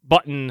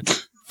push-button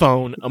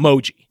phone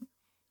emoji.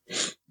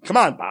 Come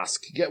on,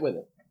 Bosk. Get with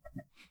it.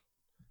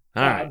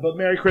 All right. But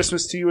Merry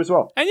Christmas to you as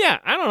well. And yeah,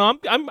 I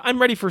don't know.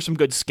 I'm ready for some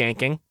good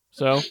skanking.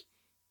 So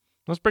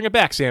let's bring it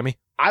back, Sammy.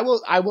 I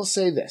will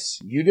say this.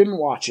 You didn't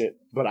watch it,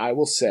 but I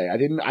will say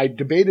I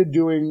debated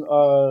doing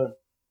a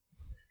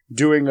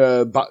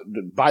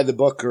by the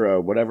book or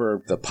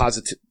whatever the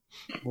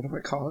what do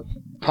I call it?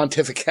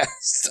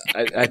 Pontificast.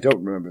 I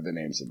don't remember the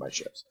names of my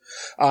shows.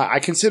 I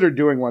considered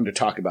doing one to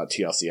talk about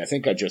TLC. I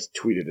think I just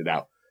tweeted it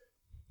out.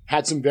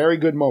 Had some very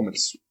good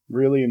moments.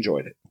 Really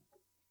enjoyed it.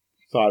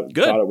 Thought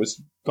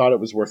it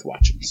was worth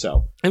watching.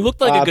 So it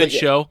looked like a good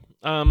show.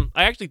 I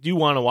actually do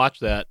want to watch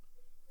that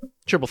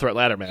triple threat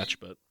ladder match,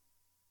 but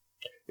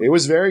it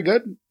was very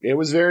good.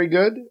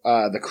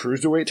 The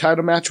cruiserweight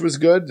title match was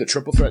good. The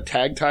triple threat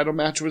tag title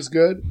match was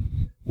good.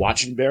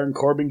 Watching Baron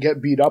Corbin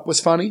get beat up was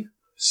funny.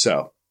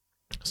 So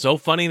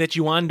funny that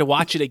you wanted to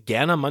watch it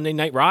again on Monday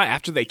Night Raw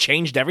after they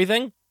changed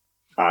everything?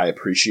 I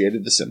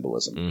appreciated the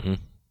symbolism. Mm-hmm.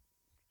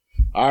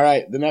 All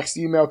right, the next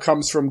email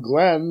comes from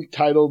Glenn,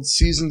 titled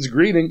Season's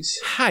Greetings.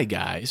 Hi,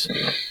 guys.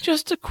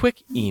 Just a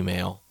quick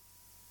email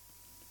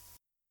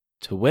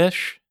to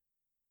wish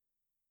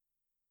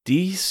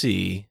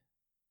DC,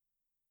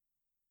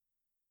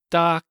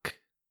 Doc,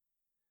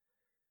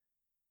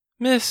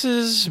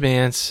 Mrs.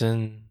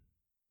 Manson,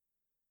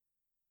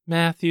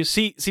 Matthew.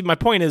 See, my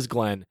point is,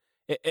 Glenn,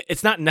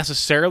 it's not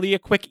necessarily a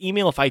quick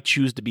email if I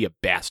choose to be a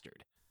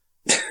bastard.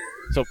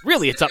 So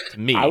really, it's up to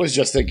me. I was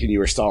just thinking you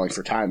were stalling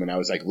for time, and I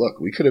was like, look,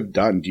 we could have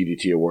done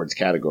DDT Awards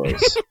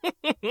categories.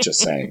 Just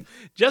saying.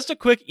 Just a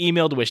quick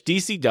email to wish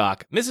DC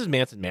Doc, Mrs.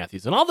 Manson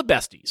Matthews, and all the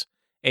besties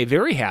a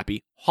very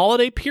happy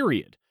holiday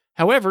period,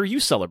 however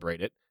you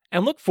celebrate it,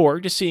 and look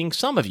forward to seeing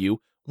some of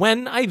you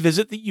when I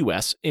visit the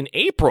U.S. in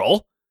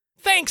April.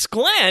 Thanks,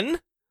 Glenn!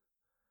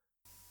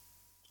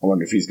 I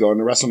wonder if he's going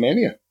to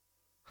WrestleMania.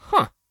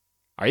 Huh.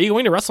 Are you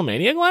going to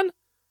WrestleMania, Glenn?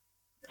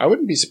 I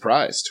wouldn't be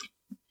surprised.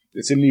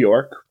 It's in New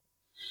York.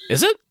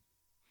 Is it?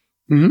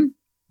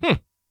 Mm-hmm.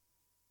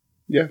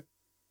 Yeah.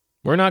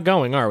 We're not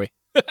going, are we?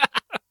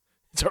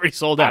 It's already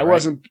sold out.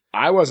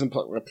 I wasn't.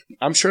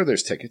 I'm sure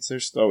there's tickets.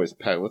 There's always.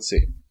 Let's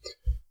see.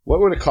 What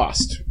would it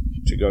cost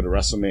to go to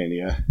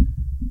WrestleMania?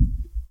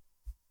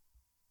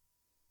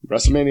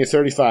 WrestleMania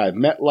 35,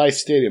 MetLife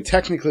Stadium.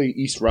 Technically,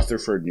 East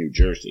Rutherford, New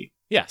Jersey.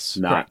 Yes.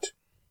 Not correct.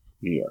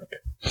 New York.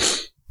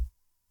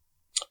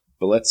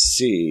 But let's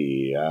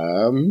see.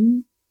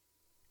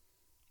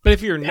 But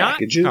if you're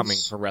packages. Not coming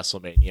for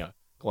WrestleMania,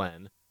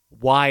 Glenn,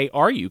 why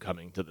are you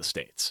coming to the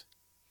States?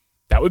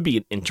 That would be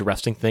an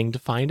interesting thing to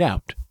find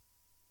out.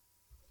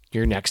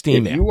 Your next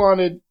email.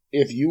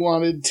 If you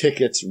wanted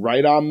tickets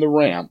right on the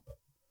ramp,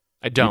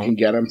 I don't. You can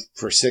get them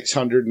for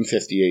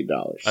 $658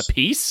 a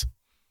piece.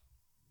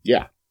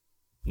 Yeah.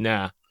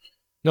 Nah.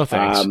 No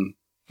thanks.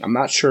 I'm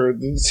not sure.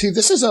 See,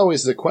 this is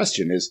always the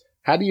question: is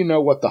how do you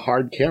know what the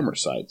hard camera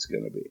side's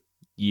going to be?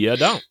 You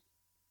don't.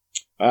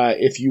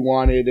 If you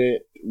wanted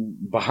it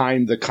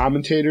behind the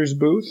commentator's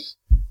booth,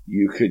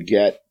 you could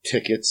get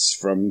tickets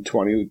from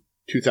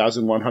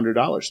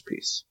 $2,100 a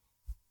piece.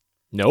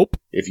 Nope.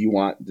 If you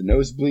want the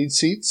nosebleed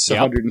seats,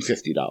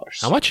 $150.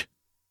 How much?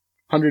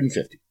 $150.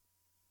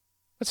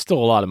 That's still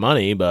a lot of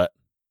money, but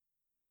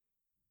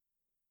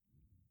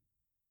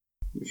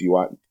if you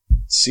want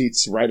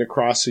seats right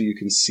across so you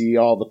can see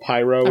all the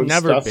pyro I've and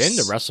stuff, never been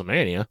to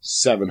WrestleMania.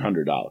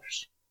 $700.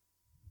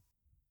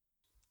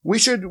 We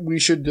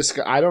should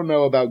discuss. I don't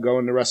know about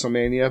going to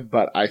WrestleMania,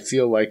 but I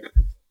feel like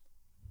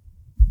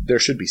there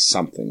should be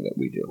something that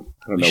we do.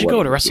 We should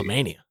go to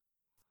WrestleMania.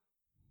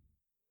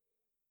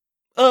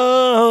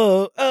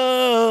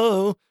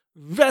 Oh,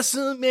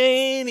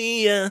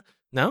 WrestleMania.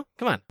 No?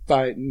 Come on.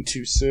 Fighting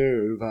to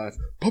survive.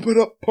 Pump it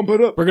up, pump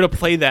it up. We're going to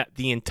play that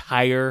the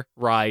entire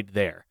ride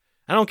there.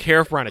 I don't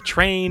care if we're on a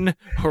train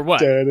or what.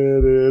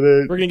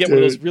 We're going to get one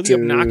of those really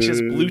obnoxious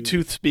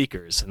Bluetooth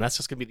speakers, and that's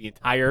just going to be the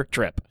entire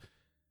trip.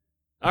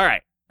 All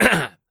right.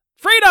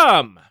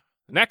 Freedom!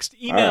 Next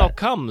email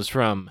comes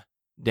from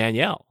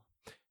Danielle.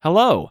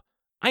 Hello.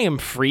 I am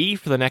free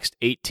for the next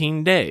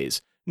 18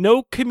 days.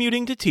 No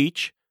commuting to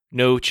teach.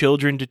 No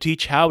children to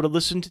teach how to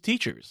listen to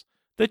teachers.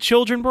 The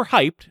children were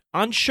hyped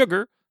on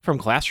sugar from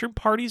classroom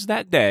parties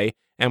that day,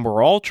 and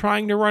we're all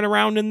trying to run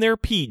around in their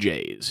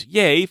PJs.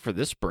 Yay for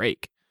this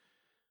break.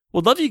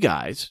 Would love you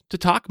guys to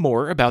talk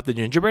more about the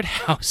gingerbread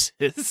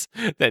houses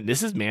that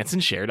Mrs. Manson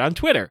shared on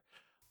Twitter.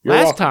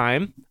 Last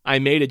time I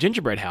made a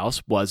gingerbread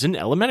house was in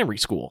elementary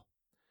school.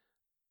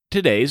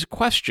 Today's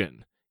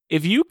question.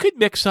 If you could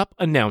mix up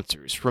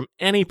announcers from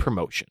any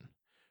promotion,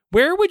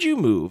 where would you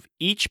move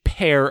each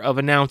pair of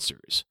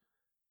announcers?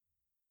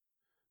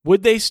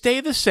 Would they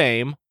stay the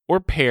same or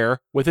pair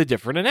with a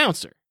different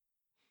announcer?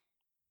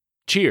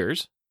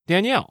 Cheers,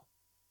 Danielle.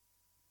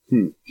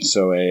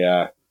 So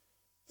a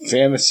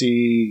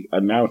fantasy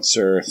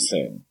announcer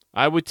thing.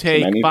 I would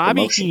take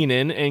Bobby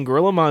Heenan and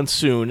Gorilla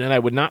Monsoon, and I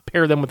would not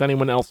pair them with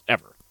anyone else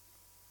ever.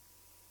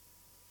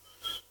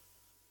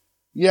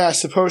 Yeah, I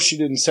suppose she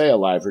didn't say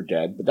alive or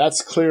dead, but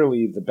that's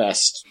clearly the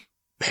best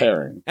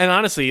pairing. And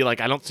honestly, I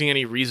don't see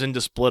any reason to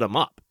split them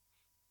up.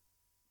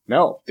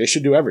 No, they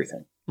should do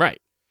everything.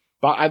 Right.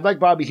 But I'd like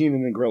Bobby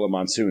Heenan and Gorilla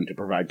Monsoon to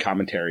provide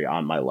commentary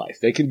on my life.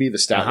 They can be the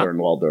Statler and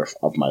Waldorf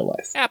of my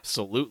life.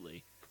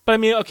 Absolutely. But I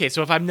mean, okay,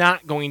 so if I'm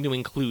not going to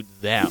include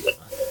them...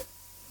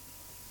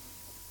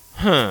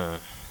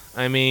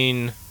 I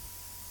mean,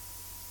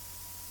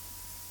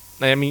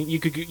 I mean, you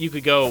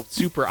could go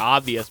super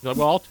obvious. Be like,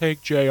 well, I'll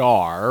take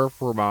JR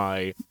for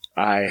my.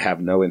 I have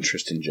no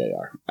interest in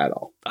JR at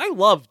all. I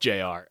love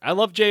JR. I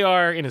love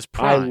JR in his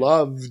prime. I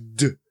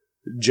loved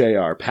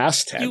JR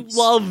past tense. You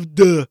loved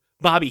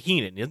Bobby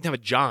Heenan. He doesn't have a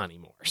jaw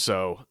anymore,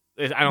 so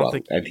I don't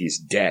think. And he's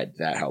dead.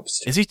 That helps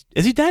too.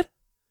 Is he dead?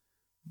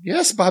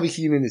 Yes, Bobby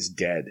Heenan is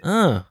dead.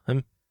 I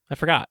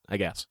forgot, I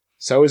guess.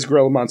 So is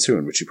Gorilla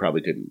Monsoon, which you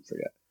probably didn't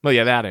forget. Well,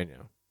 yeah, that I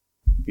know.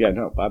 Yeah,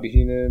 no, Bobby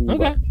Heenan.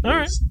 Okay, all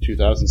right.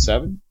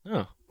 2007.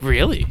 Oh,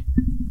 really?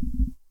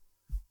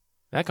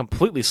 That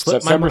completely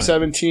slipped September my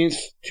mind. 17th,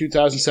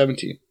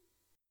 2017.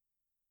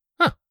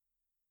 Huh.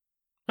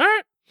 All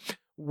right.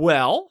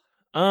 Well,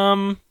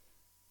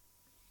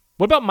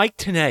 what about Mike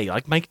Tenay? You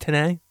like Mike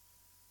Tenay?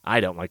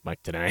 I don't like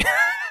Mike Tenay.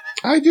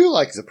 I do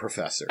like the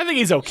professor. I think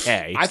he's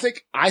okay. I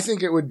think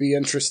it would be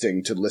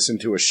interesting to listen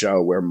to a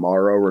show where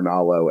Mauro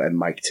Ranallo and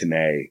Mike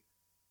Tenay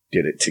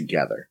did it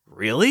together.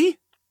 Really?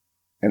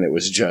 And it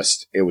was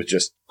just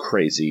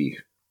crazy.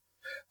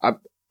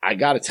 I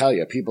got to tell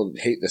you, people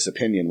hate this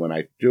opinion when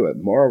I do it.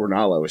 Mauro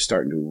Ranallo is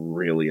starting to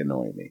really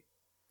annoy me.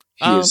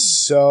 He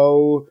is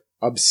so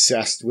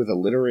obsessed with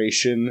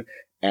alliteration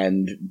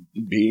and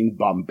being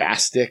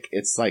bombastic.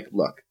 It's like,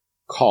 look,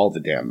 call the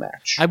damn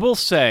match. I will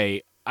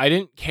say, I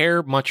didn't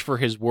care much for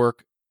his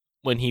work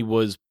when he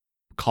was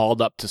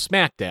called up to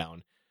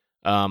SmackDown.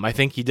 I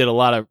think he did a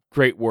lot of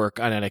great work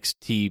on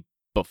NXT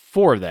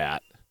before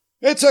that.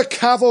 It's a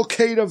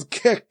cavalcade of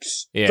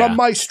kicks. Yeah. The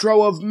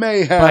maestro of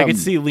mayhem. But I could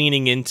see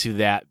leaning into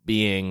that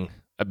being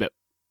a bit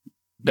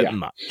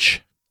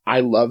much. I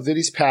love that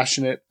he's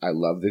passionate. I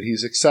love that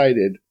he's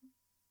excited.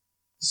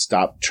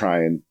 Stop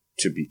trying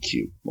to be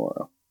cute,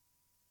 Mauro.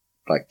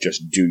 Like,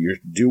 just do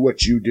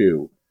what you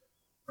do,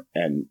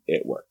 and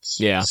it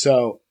works. Yeah.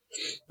 So,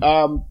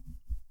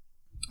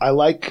 I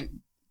like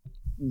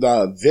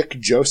the Vic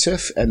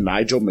Joseph and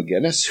Nigel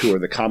McGuinness, who are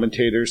the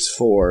commentators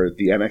for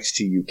the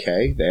NXT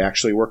UK. They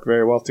actually work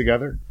very well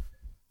together.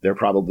 They're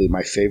probably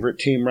my favorite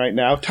team right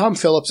now. Tom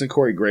Phillips and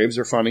Corey Graves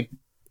are funny.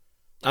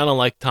 I don't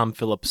like Tom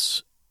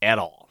Phillips at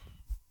all.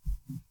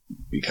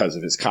 Because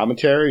of his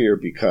commentary or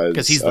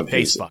because he's the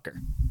face fucker.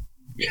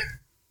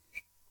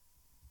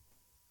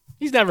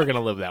 He's never going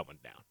to live that one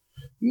down.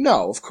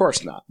 No, of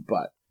course not.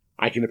 But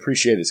I can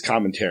appreciate his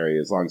commentary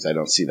as long as I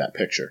don't see that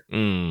picture.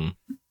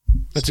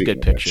 That's Speaking a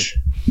good picture.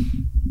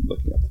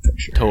 Looking at the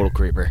picture. Total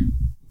creeper.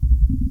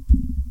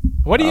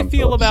 What do you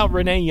feel Phillips, about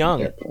Renee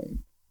Young?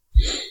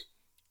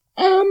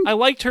 I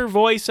liked her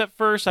voice at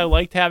first. I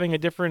liked having a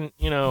different,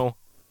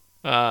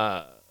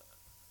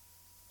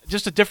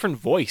 just a different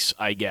voice,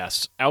 I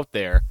guess, out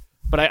there.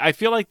 But I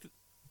feel like,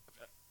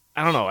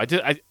 I don't know.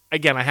 I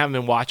haven't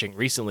been watching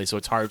recently, so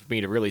it's hard for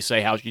me to really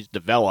say how she's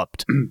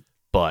developed.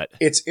 But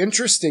it's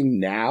interesting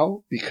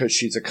now because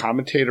she's a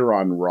commentator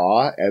on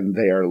Raw, and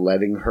they are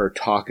letting her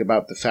talk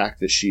about the fact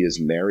that she is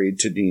married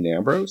to Dean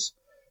Ambrose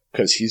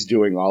because he's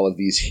doing all of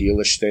these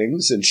heelish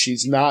things, and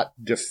she's not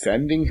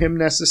defending him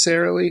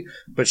necessarily,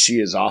 but she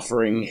is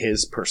offering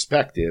his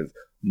perspective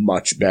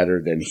much better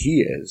than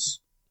he is.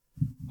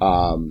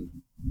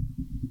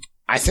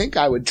 I think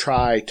I would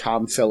try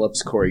Tom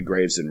Phillips, Corey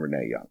Graves, and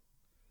Renee Young.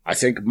 I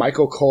think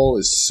Michael Cole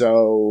is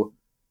so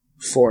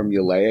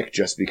formulaic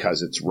just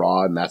because it's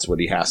Raw and that's what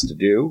he has to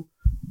do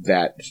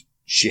that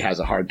she has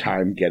a hard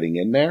time getting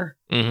in there.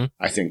 Mm-hmm.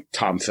 I think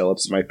Tom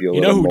Phillips might be a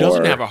little more... You know who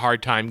doesn't have a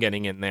hard time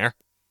getting in there?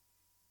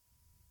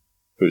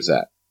 Who's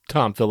that?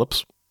 Tom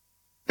Phillips.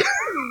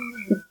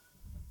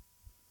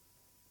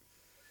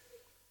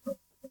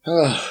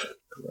 Oh,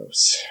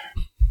 gross.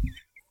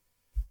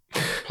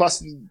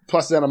 Plus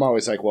then I'm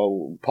always like,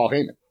 well, Paul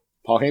Heyman.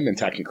 Paul Heyman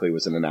technically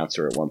was an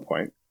announcer at one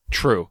point.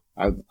 True.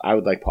 I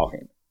would like Paul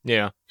Heyman.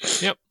 Yeah.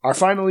 Yep. Our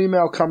final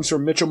email comes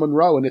from Mitchell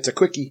Monroe, and it's a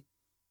quickie.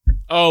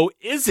 Oh,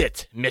 is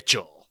it,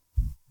 Mitchell?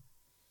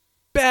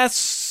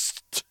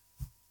 Best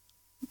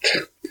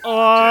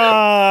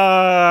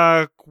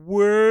awkward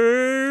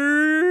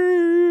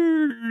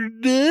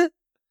dad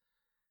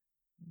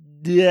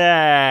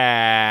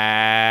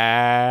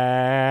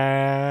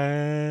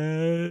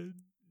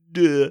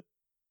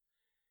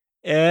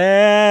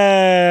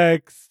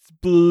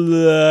explanation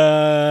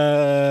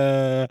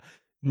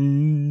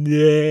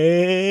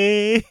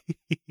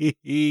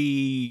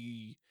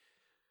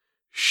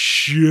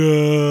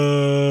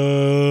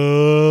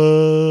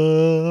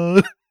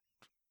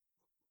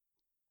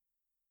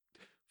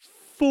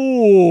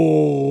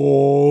for...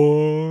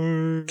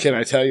 Can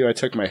I tell you, I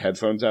took my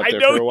headphones out there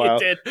for a while,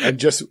 and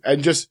just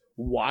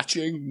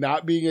watching,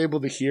 not being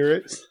able to hear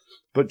it,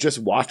 but just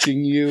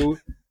watching you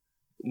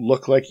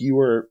look like you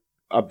were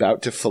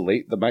about to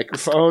fillet the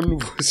microphone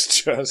was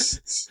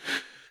just...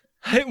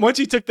 Once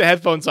you took the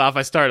headphones off,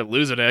 I started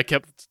losing it. I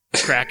kept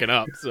cracking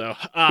up. So,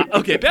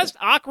 okay, best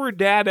awkward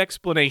dad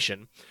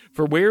explanation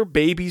for where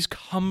babies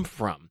come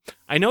from.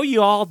 I know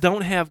you all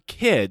don't have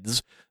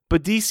kids,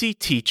 but DC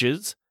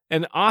teaches,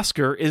 and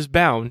Oscar is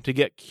bound to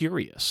get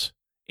curious.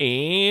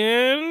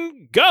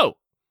 And go!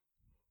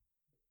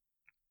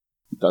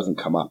 It doesn't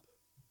come up.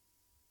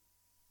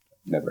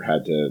 Never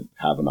had to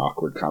have an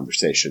awkward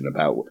conversation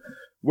about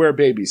where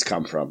babies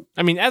come from.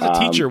 I mean, as a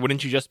teacher,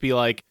 wouldn't you just be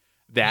like,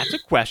 that's a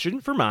question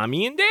for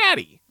mommy and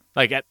daddy?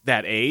 Like at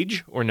that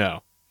age, or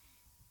no?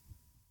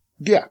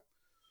 Yeah.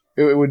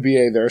 It would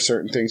be there are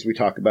certain things we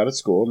talk about at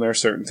school, and there are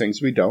certain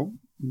things we don't.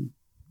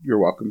 You're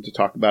welcome to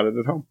talk about it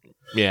at home.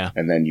 Yeah.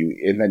 And then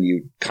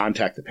you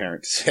contact the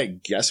parent to say,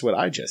 guess what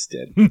I just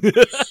did?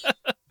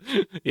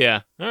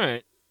 Yeah. All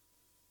right.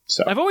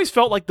 So I've always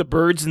felt like the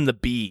birds and the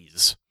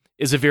bees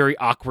is a very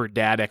awkward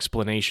dad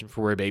explanation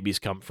for where babies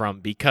come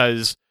from,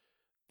 because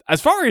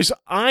as far as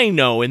I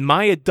know, in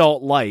my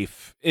adult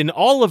life, in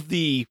all of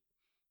the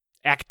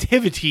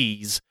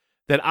activities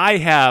that I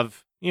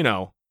have,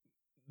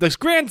 the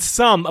grand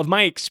sum of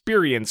my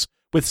experience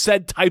with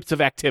said types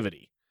of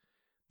activity,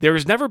 there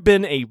has never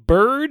been a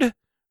bird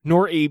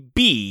nor a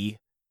bee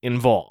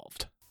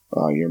involved.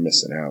 Oh, you're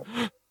missing out.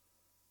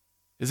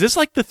 Is this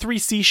like the 3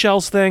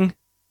 seashells thing?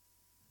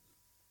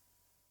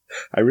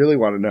 I really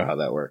want to know how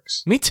that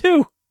works. Me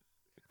too.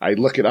 I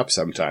look it up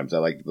sometimes. I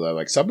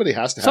like somebody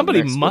has to have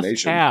Somebody an must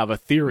explanation. have a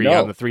theory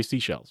on the 3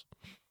 seashells.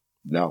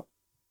 No.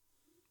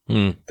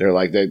 Hmm. They're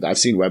like, I've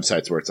seen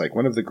websites where it's like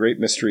one of the great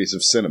mysteries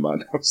of cinema.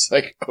 And I was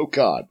like, oh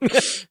God,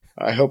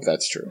 I hope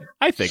that's true.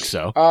 I think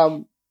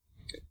so.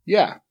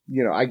 Yeah.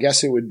 I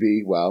guess it would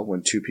be, well,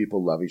 when two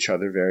people love each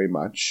other very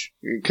much.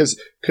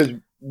 Because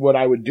what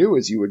I would do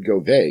is you would go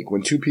vague.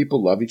 When two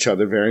people love each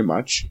other very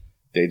much,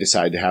 they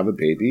decide to have a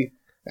baby,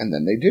 and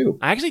then they do.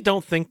 I actually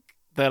don't think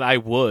that I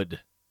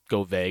would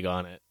go vague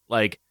on it.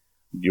 Like,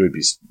 you would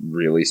be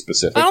really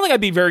specific. I don't think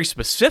I'd be very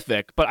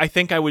specific, but I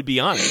think I would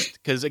be honest.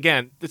 Because,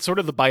 again, it's sort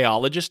of the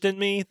biologist in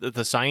me,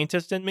 the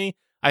scientist in me.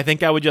 I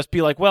think I would just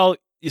be like, well,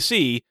 you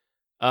see,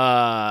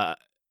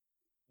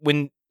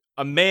 when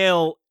a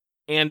male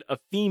and a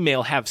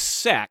female have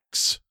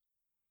sex,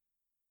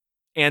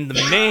 and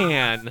the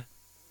man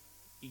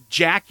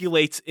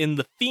ejaculates in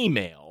the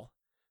female,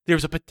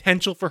 there's a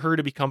potential for her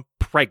to become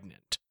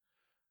pregnant,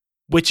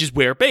 which is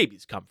where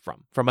babies come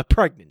from a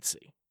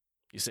pregnancy,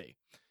 you see.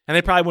 And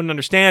they probably wouldn't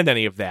understand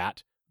any of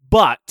that,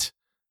 but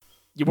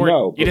you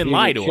didn't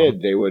lie to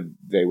them.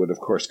 They would of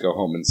course go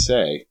home and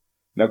say,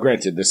 now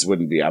granted,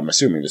 I'm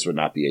assuming this would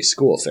not be a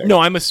school thing. No,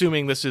 I'm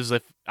assuming this is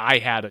if I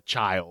had a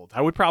child.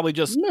 I would probably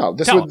just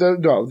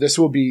this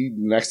will be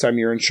next time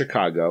you're in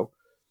Chicago.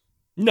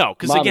 No,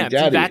 because again,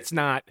 that's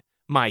not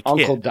my kid.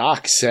 Uncle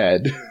Doc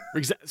said.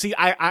 See,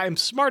 I'm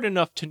smart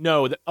enough to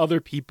know that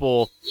other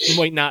people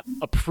might not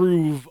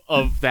approve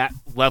of that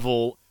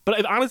level.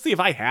 But honestly, if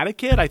I had a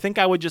kid, I think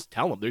I would just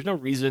tell them. There's no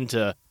reason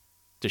to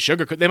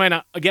sugarcoat. They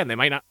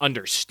might not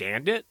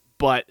understand it,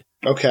 but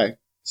okay.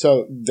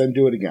 So then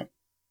do it again.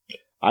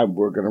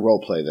 We're going to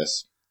role play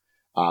this.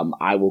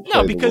 I will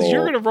play because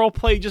you're going to role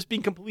play just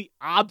being completely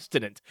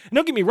obstinate. And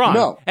don't get me wrong.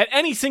 No. At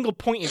any single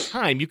point in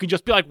time, you can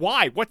just be like,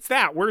 "Why? What's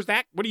that? Where's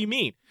that? What do you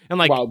mean?" And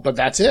like, well, but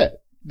that's it.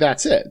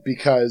 That's it.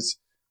 Because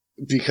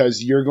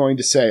you're going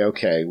to say,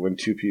 okay, when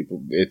two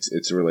people,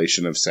 it's a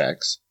relation of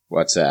sex.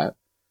 What's that?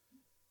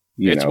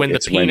 It's when the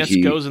penis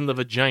goes in the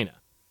vagina.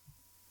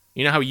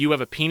 You know how you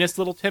have a penis,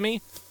 little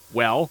Timmy?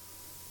 Well,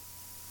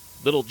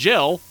 little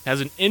Jill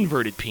has an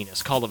inverted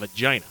penis called a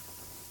vagina.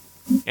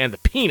 And the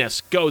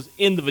penis goes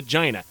in the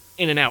vagina,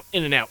 in and out,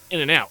 in and out,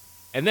 in and out.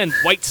 And then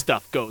white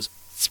stuff goes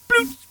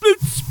sploot, sploot,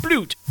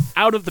 sploot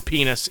out of the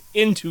penis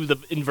into the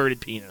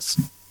inverted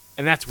penis.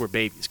 And that's where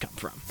babies come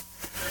from.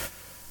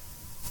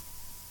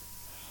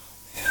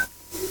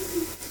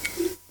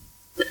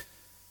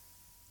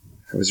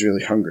 I was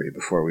really hungry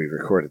before we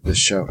recorded this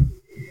show.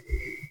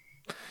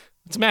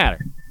 What's the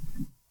matter?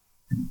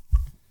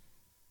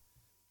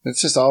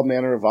 It's just all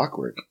manner of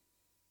awkward.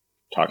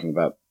 Talking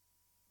about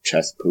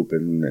chest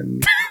pooping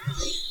and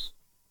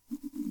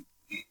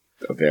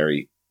a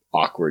very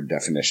awkward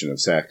definition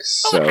of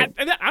sex. So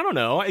I don't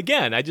know.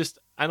 Again, I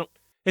don't.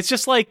 It's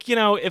just like,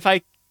 if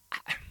I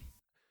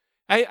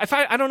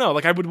don't know.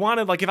 Like I would want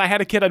to. Like if I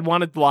had a kid, I'd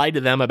want to lie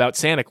to them about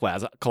Santa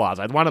Claus.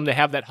 I'd want them to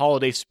have that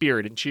holiday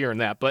spirit and cheer and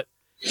that. But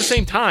at the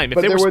same time,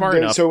 if they were smart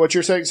enough. So what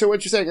you're saying,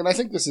 and I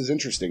think this is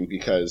interesting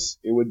because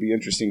it would be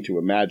interesting to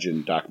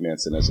imagine Doc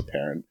Manson as a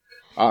parent.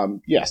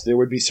 Yes, there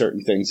would be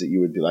certain things that you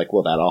would be like,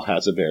 well, that all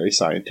has a very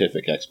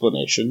scientific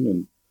explanation.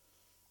 And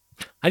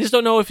I just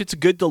don't know if it's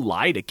good to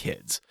lie to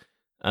kids.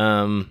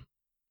 20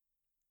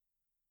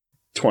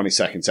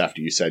 seconds after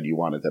you said you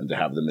wanted them to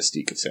have the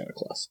mystique of Santa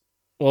Claus.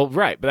 Well,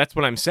 right, but that's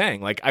what I'm saying.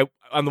 Like,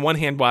 on the one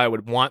hand, while I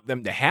would want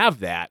them to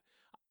have that,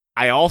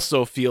 I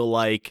also feel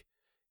like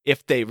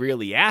if they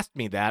really asked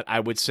me that, I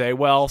would say,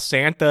 well,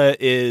 Santa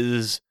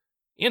is,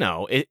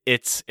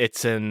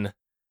 it's an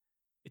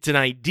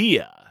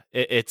idea.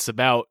 It's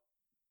about,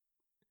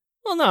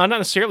 well, no, not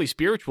necessarily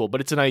spiritual, but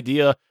it's an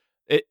idea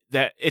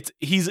that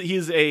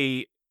he's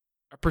a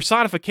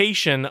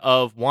personification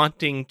of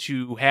wanting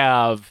to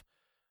have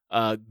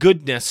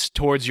goodness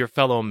towards your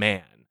fellow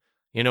man.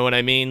 You know what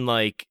I mean?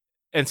 Like,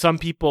 and some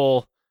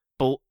people,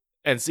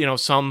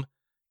 some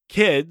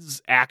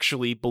kids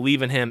actually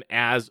believe in him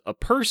as a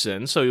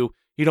person, so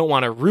you don't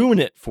want to ruin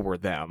it for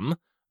them.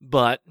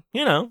 But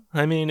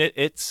I mean,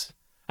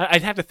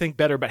 I'd have to think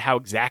better about how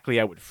exactly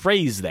I would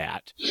phrase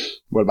that.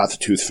 What about the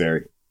Tooth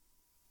Fairy?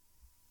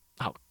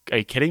 Oh, are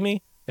you kidding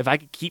me? If I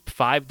could keep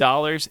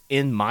 $5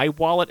 in my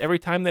wallet every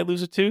time they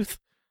lose a tooth,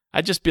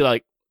 I'd just be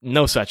like,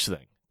 no such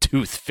thing.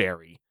 Tooth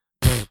Fairy.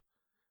 Pfft.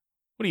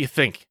 What do you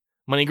think?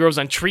 Money grows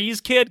on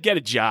trees, kid? Get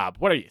a job.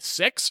 What are you,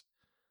 6?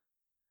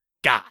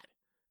 God.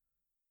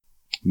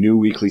 New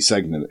weekly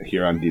segment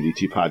here on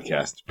DDT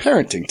Podcast.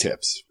 Parenting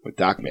Tips with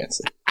Doc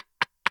Manson.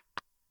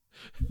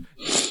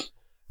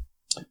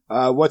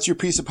 What's your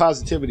piece of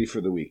positivity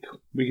for the week?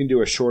 We can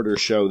do a shorter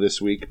show this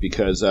week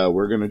because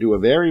we're going to do a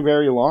very,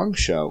 very long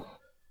show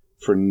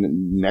for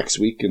next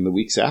week and the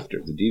weeks after.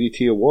 The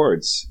DDT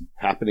Awards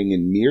happening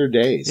in mere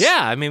days.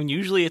 Yeah, I mean,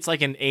 usually it's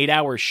like an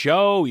 8-hour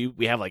show.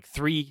 We have like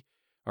 3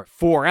 or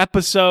 4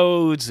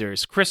 episodes.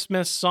 There's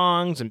Christmas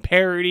songs and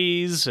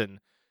parodies, and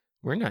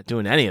we're not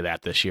doing any of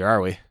that this year,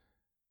 are we?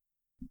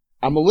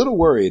 I'm a little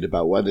worried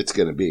about what it's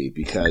going to be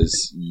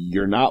because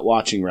you're not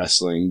watching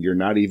wrestling. You're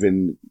not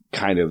even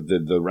kind of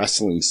the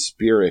wrestling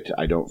spirit,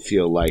 I don't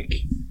feel like,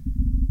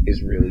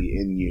 is really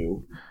in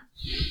you.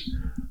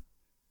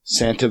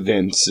 Santa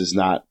Vince is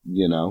not,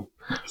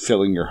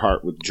 filling your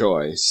heart with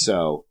joy.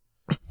 So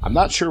I'm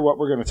not sure what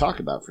we're going to talk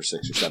about for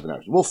 6 or 7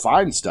 hours. We'll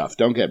find stuff,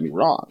 don't get me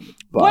wrong.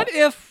 But what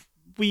if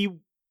we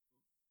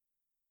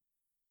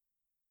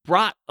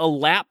brought a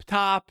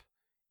laptop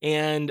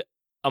and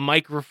a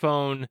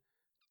microphone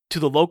to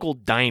the local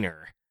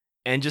diner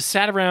and just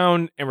sat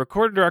around and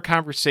recorded our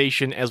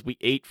conversation as we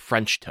ate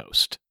French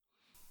toast?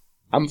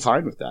 I'm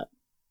fine with that.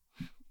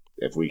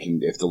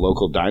 If the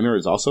local diner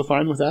is also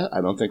fine with that, I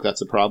don't think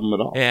that's a problem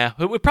at all. Yeah,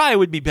 it probably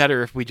would be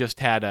better if we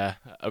just had a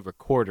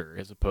recorder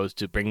as opposed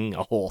to bringing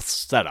a whole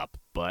setup,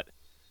 but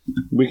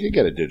we could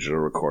get a digital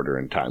recorder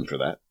in time for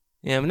that.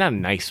 Yeah, but not a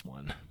nice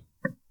one.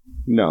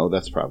 No,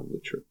 that's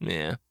probably true.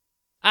 Yeah.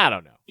 I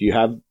don't know. Do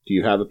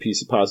you have a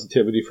piece of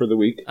positivity for the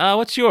week?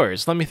 What's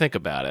yours? Let me think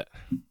about it.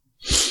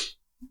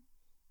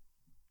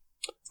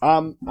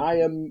 I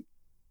am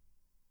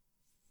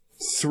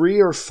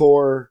 3 or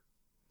 4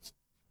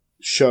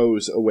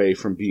 shows away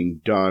from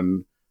being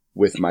done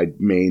with my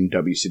main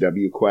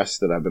WCW quest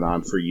that I've been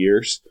on for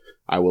years.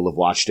 I will have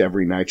watched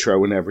every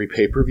Nitro and every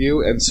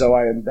pay-per-view, and so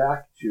I am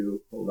back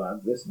to,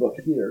 this book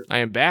here. I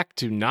am back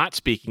to not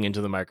speaking into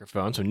the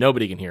microphone so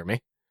nobody can hear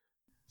me.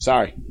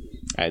 Sorry,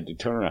 I had to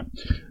turn around.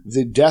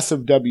 The Death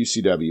of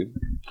WCW,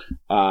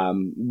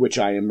 which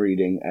I am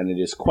reading, and it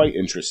is quite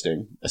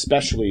interesting,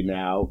 especially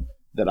now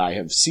that I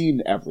have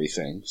seen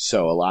everything.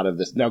 So a lot of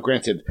this... Now,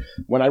 granted,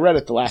 when I read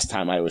it the last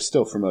time, I was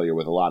still familiar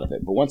with a lot of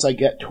it. But once I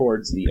get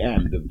towards the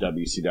end of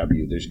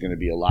WCW, there's going to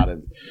be a lot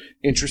of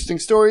interesting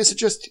stories.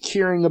 Just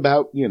hearing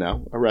about,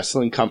 a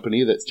wrestling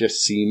company that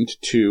just seemed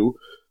to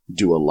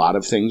do a lot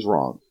of things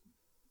wrong.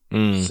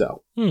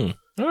 So...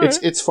 Right.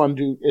 It's fun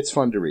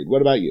to read.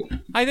 What about you?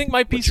 I think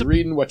my piece what you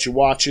reading, what you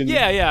watching.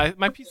 Yeah.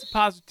 My piece of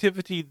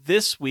positivity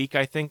this week,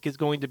 I think, is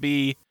going to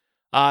be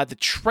the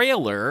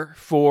trailer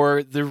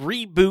for the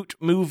reboot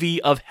movie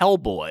of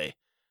Hellboy.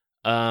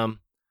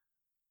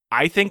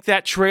 I think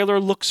that trailer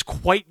looks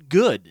quite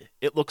good.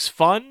 It looks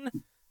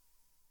fun.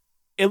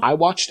 I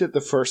watched it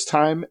the first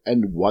time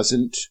and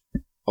wasn't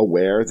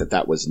aware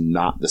that was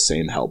not the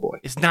same Hellboy.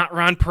 It's not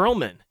Ron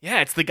Perlman.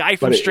 Yeah, it's the guy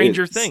from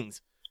Stranger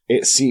Things.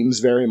 It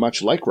seems very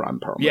much like Ron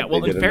Perlman. Yeah,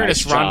 well, in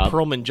fairness, Ron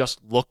Perlman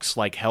just looks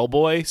like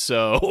Hellboy,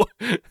 so...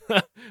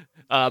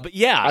 but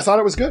yeah. I thought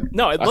it was good.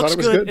 No, it looks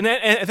good. And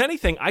if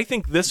anything, I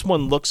think this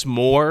one looks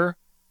more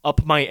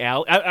up my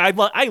alley.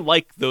 I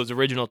like those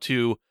original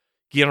 2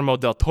 Guillermo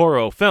del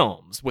Toro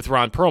films with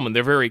Ron Perlman.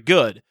 They're very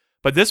good.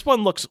 But this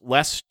one looks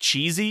less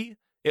cheesy.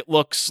 It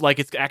looks like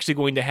it's actually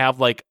going to have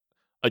like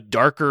a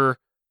darker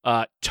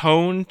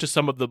tone to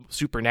some of the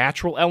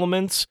supernatural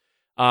elements.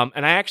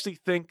 And I actually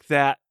think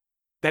that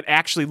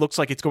actually looks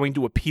like it's going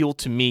to appeal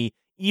to me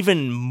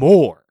even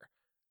more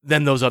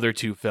than those other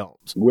 2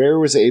 films. Where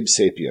was Abe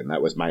Sapien?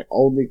 That was my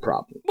only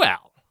problem.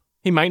 Well,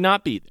 he might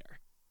not be there,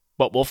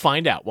 but we'll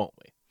find out, won't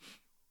we?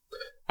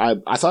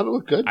 I thought it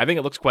looked good. I think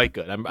it looks quite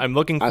good. I'm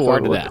looking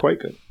forward to that. I thought it looked quite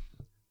good.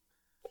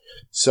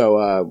 So,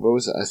 what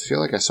was it? I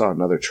feel like I saw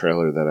another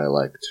trailer that I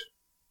liked.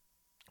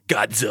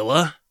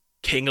 Godzilla,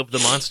 King of the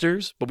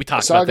Monsters. But we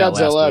talked about that last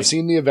week. I saw Godzilla. I've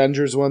seen the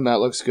Avengers one. That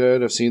looks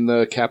good. I've seen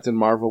the Captain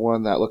Marvel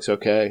one. That looks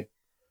okay.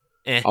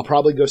 I'll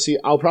probably see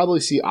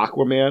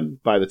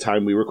Aquaman by the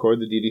time we record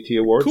the DDT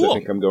Awards. Cool. I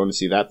think I'm going to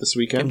see that this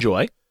weekend.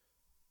 Enjoy.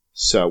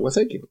 So, well,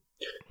 thank you.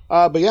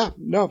 But yeah,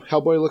 no,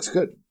 Hellboy looks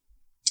good.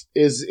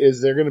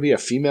 Is there going to be a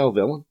female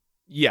villain?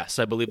 Yes,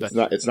 I believe that's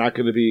It's not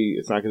going to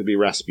be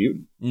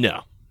Rasputin.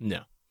 No.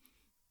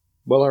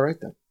 Well, all right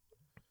then.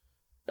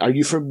 Are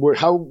you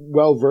how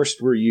well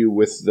versed were you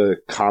with the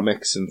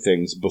comics and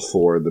things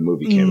before the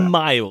movie came out?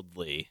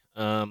 Mildly.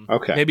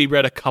 Okay. Maybe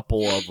read a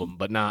couple of them,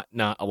 but not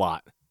a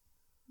lot.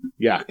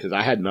 Yeah, because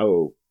I had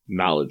no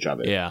knowledge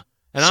of it. Yeah.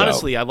 And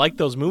honestly, I like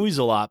those movies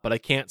a lot, but I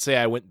can't say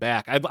I went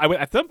back. I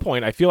at some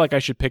point, I feel like I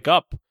should pick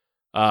up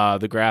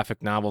the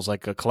graphic novels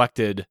like a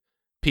collected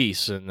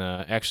piece and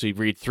actually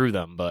read through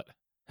them, but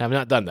I have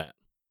not done that.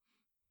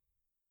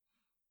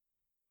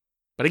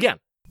 But again,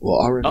 Well,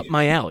 already Up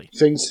my alley.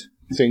 things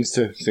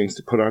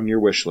to put on your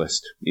wish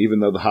list. Even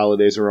though the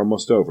holidays are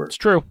almost over, It's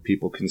true.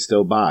 people can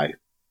still buy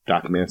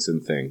Doc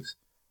Manson things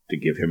to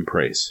give him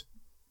praise.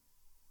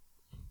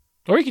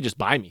 Or you could just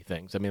buy me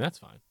things. I mean, that's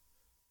fine.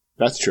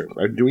 That's true.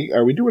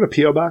 Are we doing a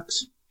P.O.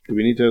 box? Do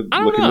we need to I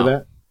don't look know. into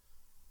that?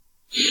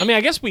 I mean,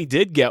 I guess we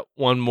did get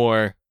one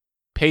more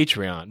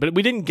Patreon, but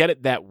we didn't get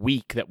it that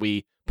week that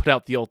we put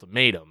out the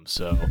ultimatum,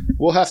 so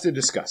We'll have to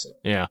discuss it.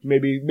 yeah.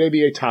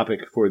 Maybe a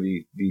topic for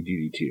the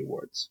DDT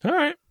Awards. All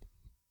right.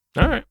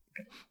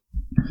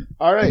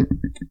 All right.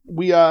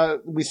 We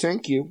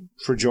thank you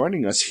for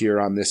joining us here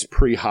on this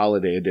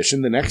pre-holiday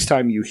edition. The next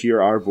time you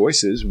hear our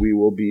voices, we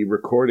will be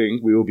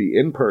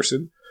in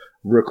person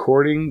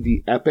recording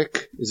the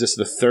epic. Is this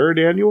the third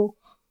annual?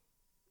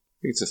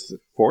 I think it's the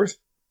fourth.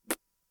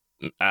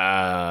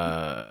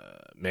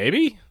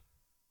 Maybe?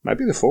 Might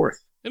be the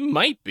fourth. It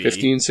might be.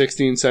 15,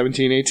 16,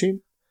 17,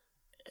 18?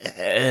 Did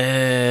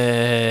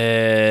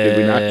Did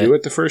we not do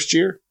it the first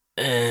year?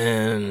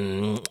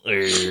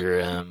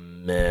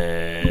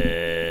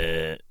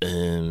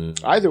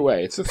 Either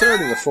way, it's the third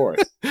and the fourth.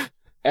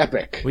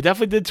 Epic. We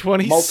definitely did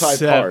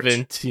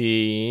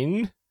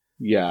 2017.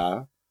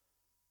 Yeah.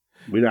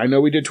 I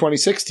know we did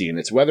 2016.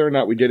 It's whether or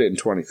not we did it in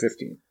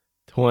 2015.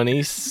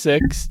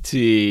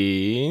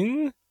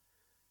 2016.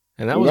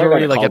 And that We was might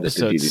already have like called it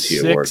the episode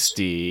DDT Awards.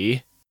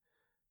 60.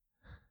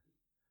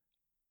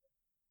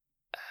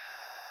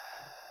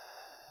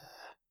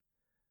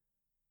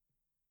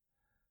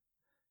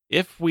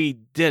 If we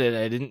did it,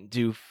 I didn't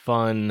do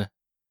fun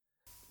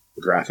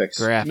Graphics.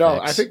 graphics. No,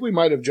 I think we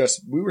might have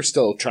we were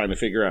still trying to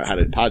figure out how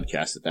to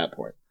podcast at that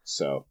point.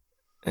 So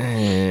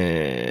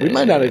we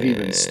might not have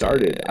even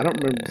started. I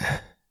don't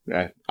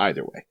remember.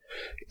 Either way.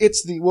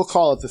 We'll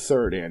call it the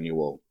third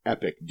annual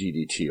Epic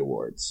DDT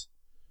Awards.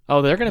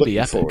 Oh, they're going to be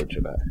Looking epic. forward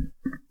to that.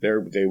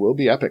 They will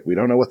be epic. We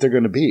don't know what they're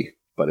going to be,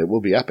 but it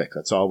will be epic.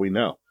 That's all we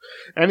know.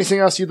 Anything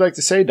else you'd like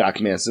to say, Doc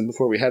Manson,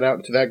 before we head out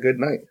into that good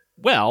night?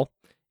 Well,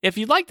 if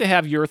you'd like to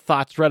have your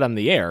thoughts read on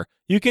the air,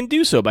 you can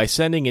do so by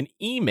sending an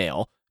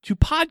email to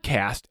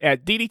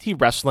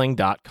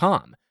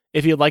podcast@ddtwrestling.com.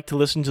 If you'd like to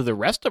listen to the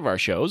rest of our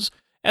shows,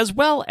 as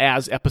well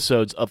as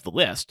episodes of The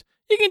List,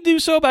 you can do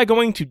so by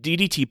going to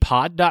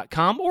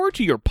ddtpod.com or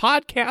to your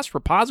podcast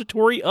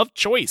repository of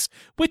choice,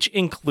 which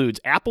includes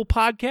Apple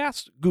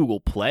Podcasts,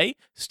 Google Play,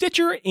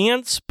 Stitcher,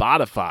 and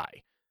Spotify.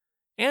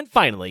 And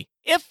finally,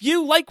 if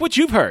you like what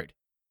you've heard,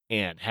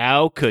 and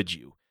how could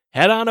you,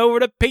 head on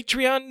over to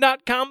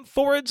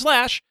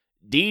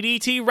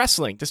patreon.com/DDT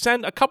Wrestling to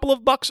send a couple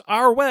of bucks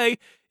our way.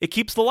 It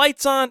keeps the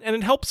lights on and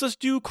it helps us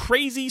do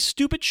crazy,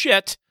 stupid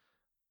shit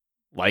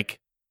like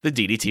the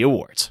DDT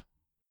Awards.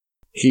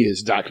 He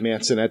is Doc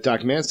Manson at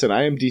Doc Manson.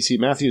 I am DC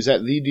Matthews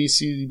at the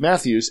DC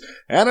Matthews.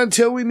 And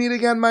until we meet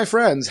again, my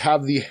friends,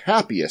 have the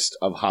happiest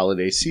of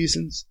holiday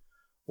seasons.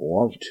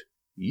 Won't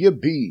you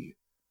be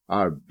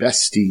our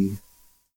bestie?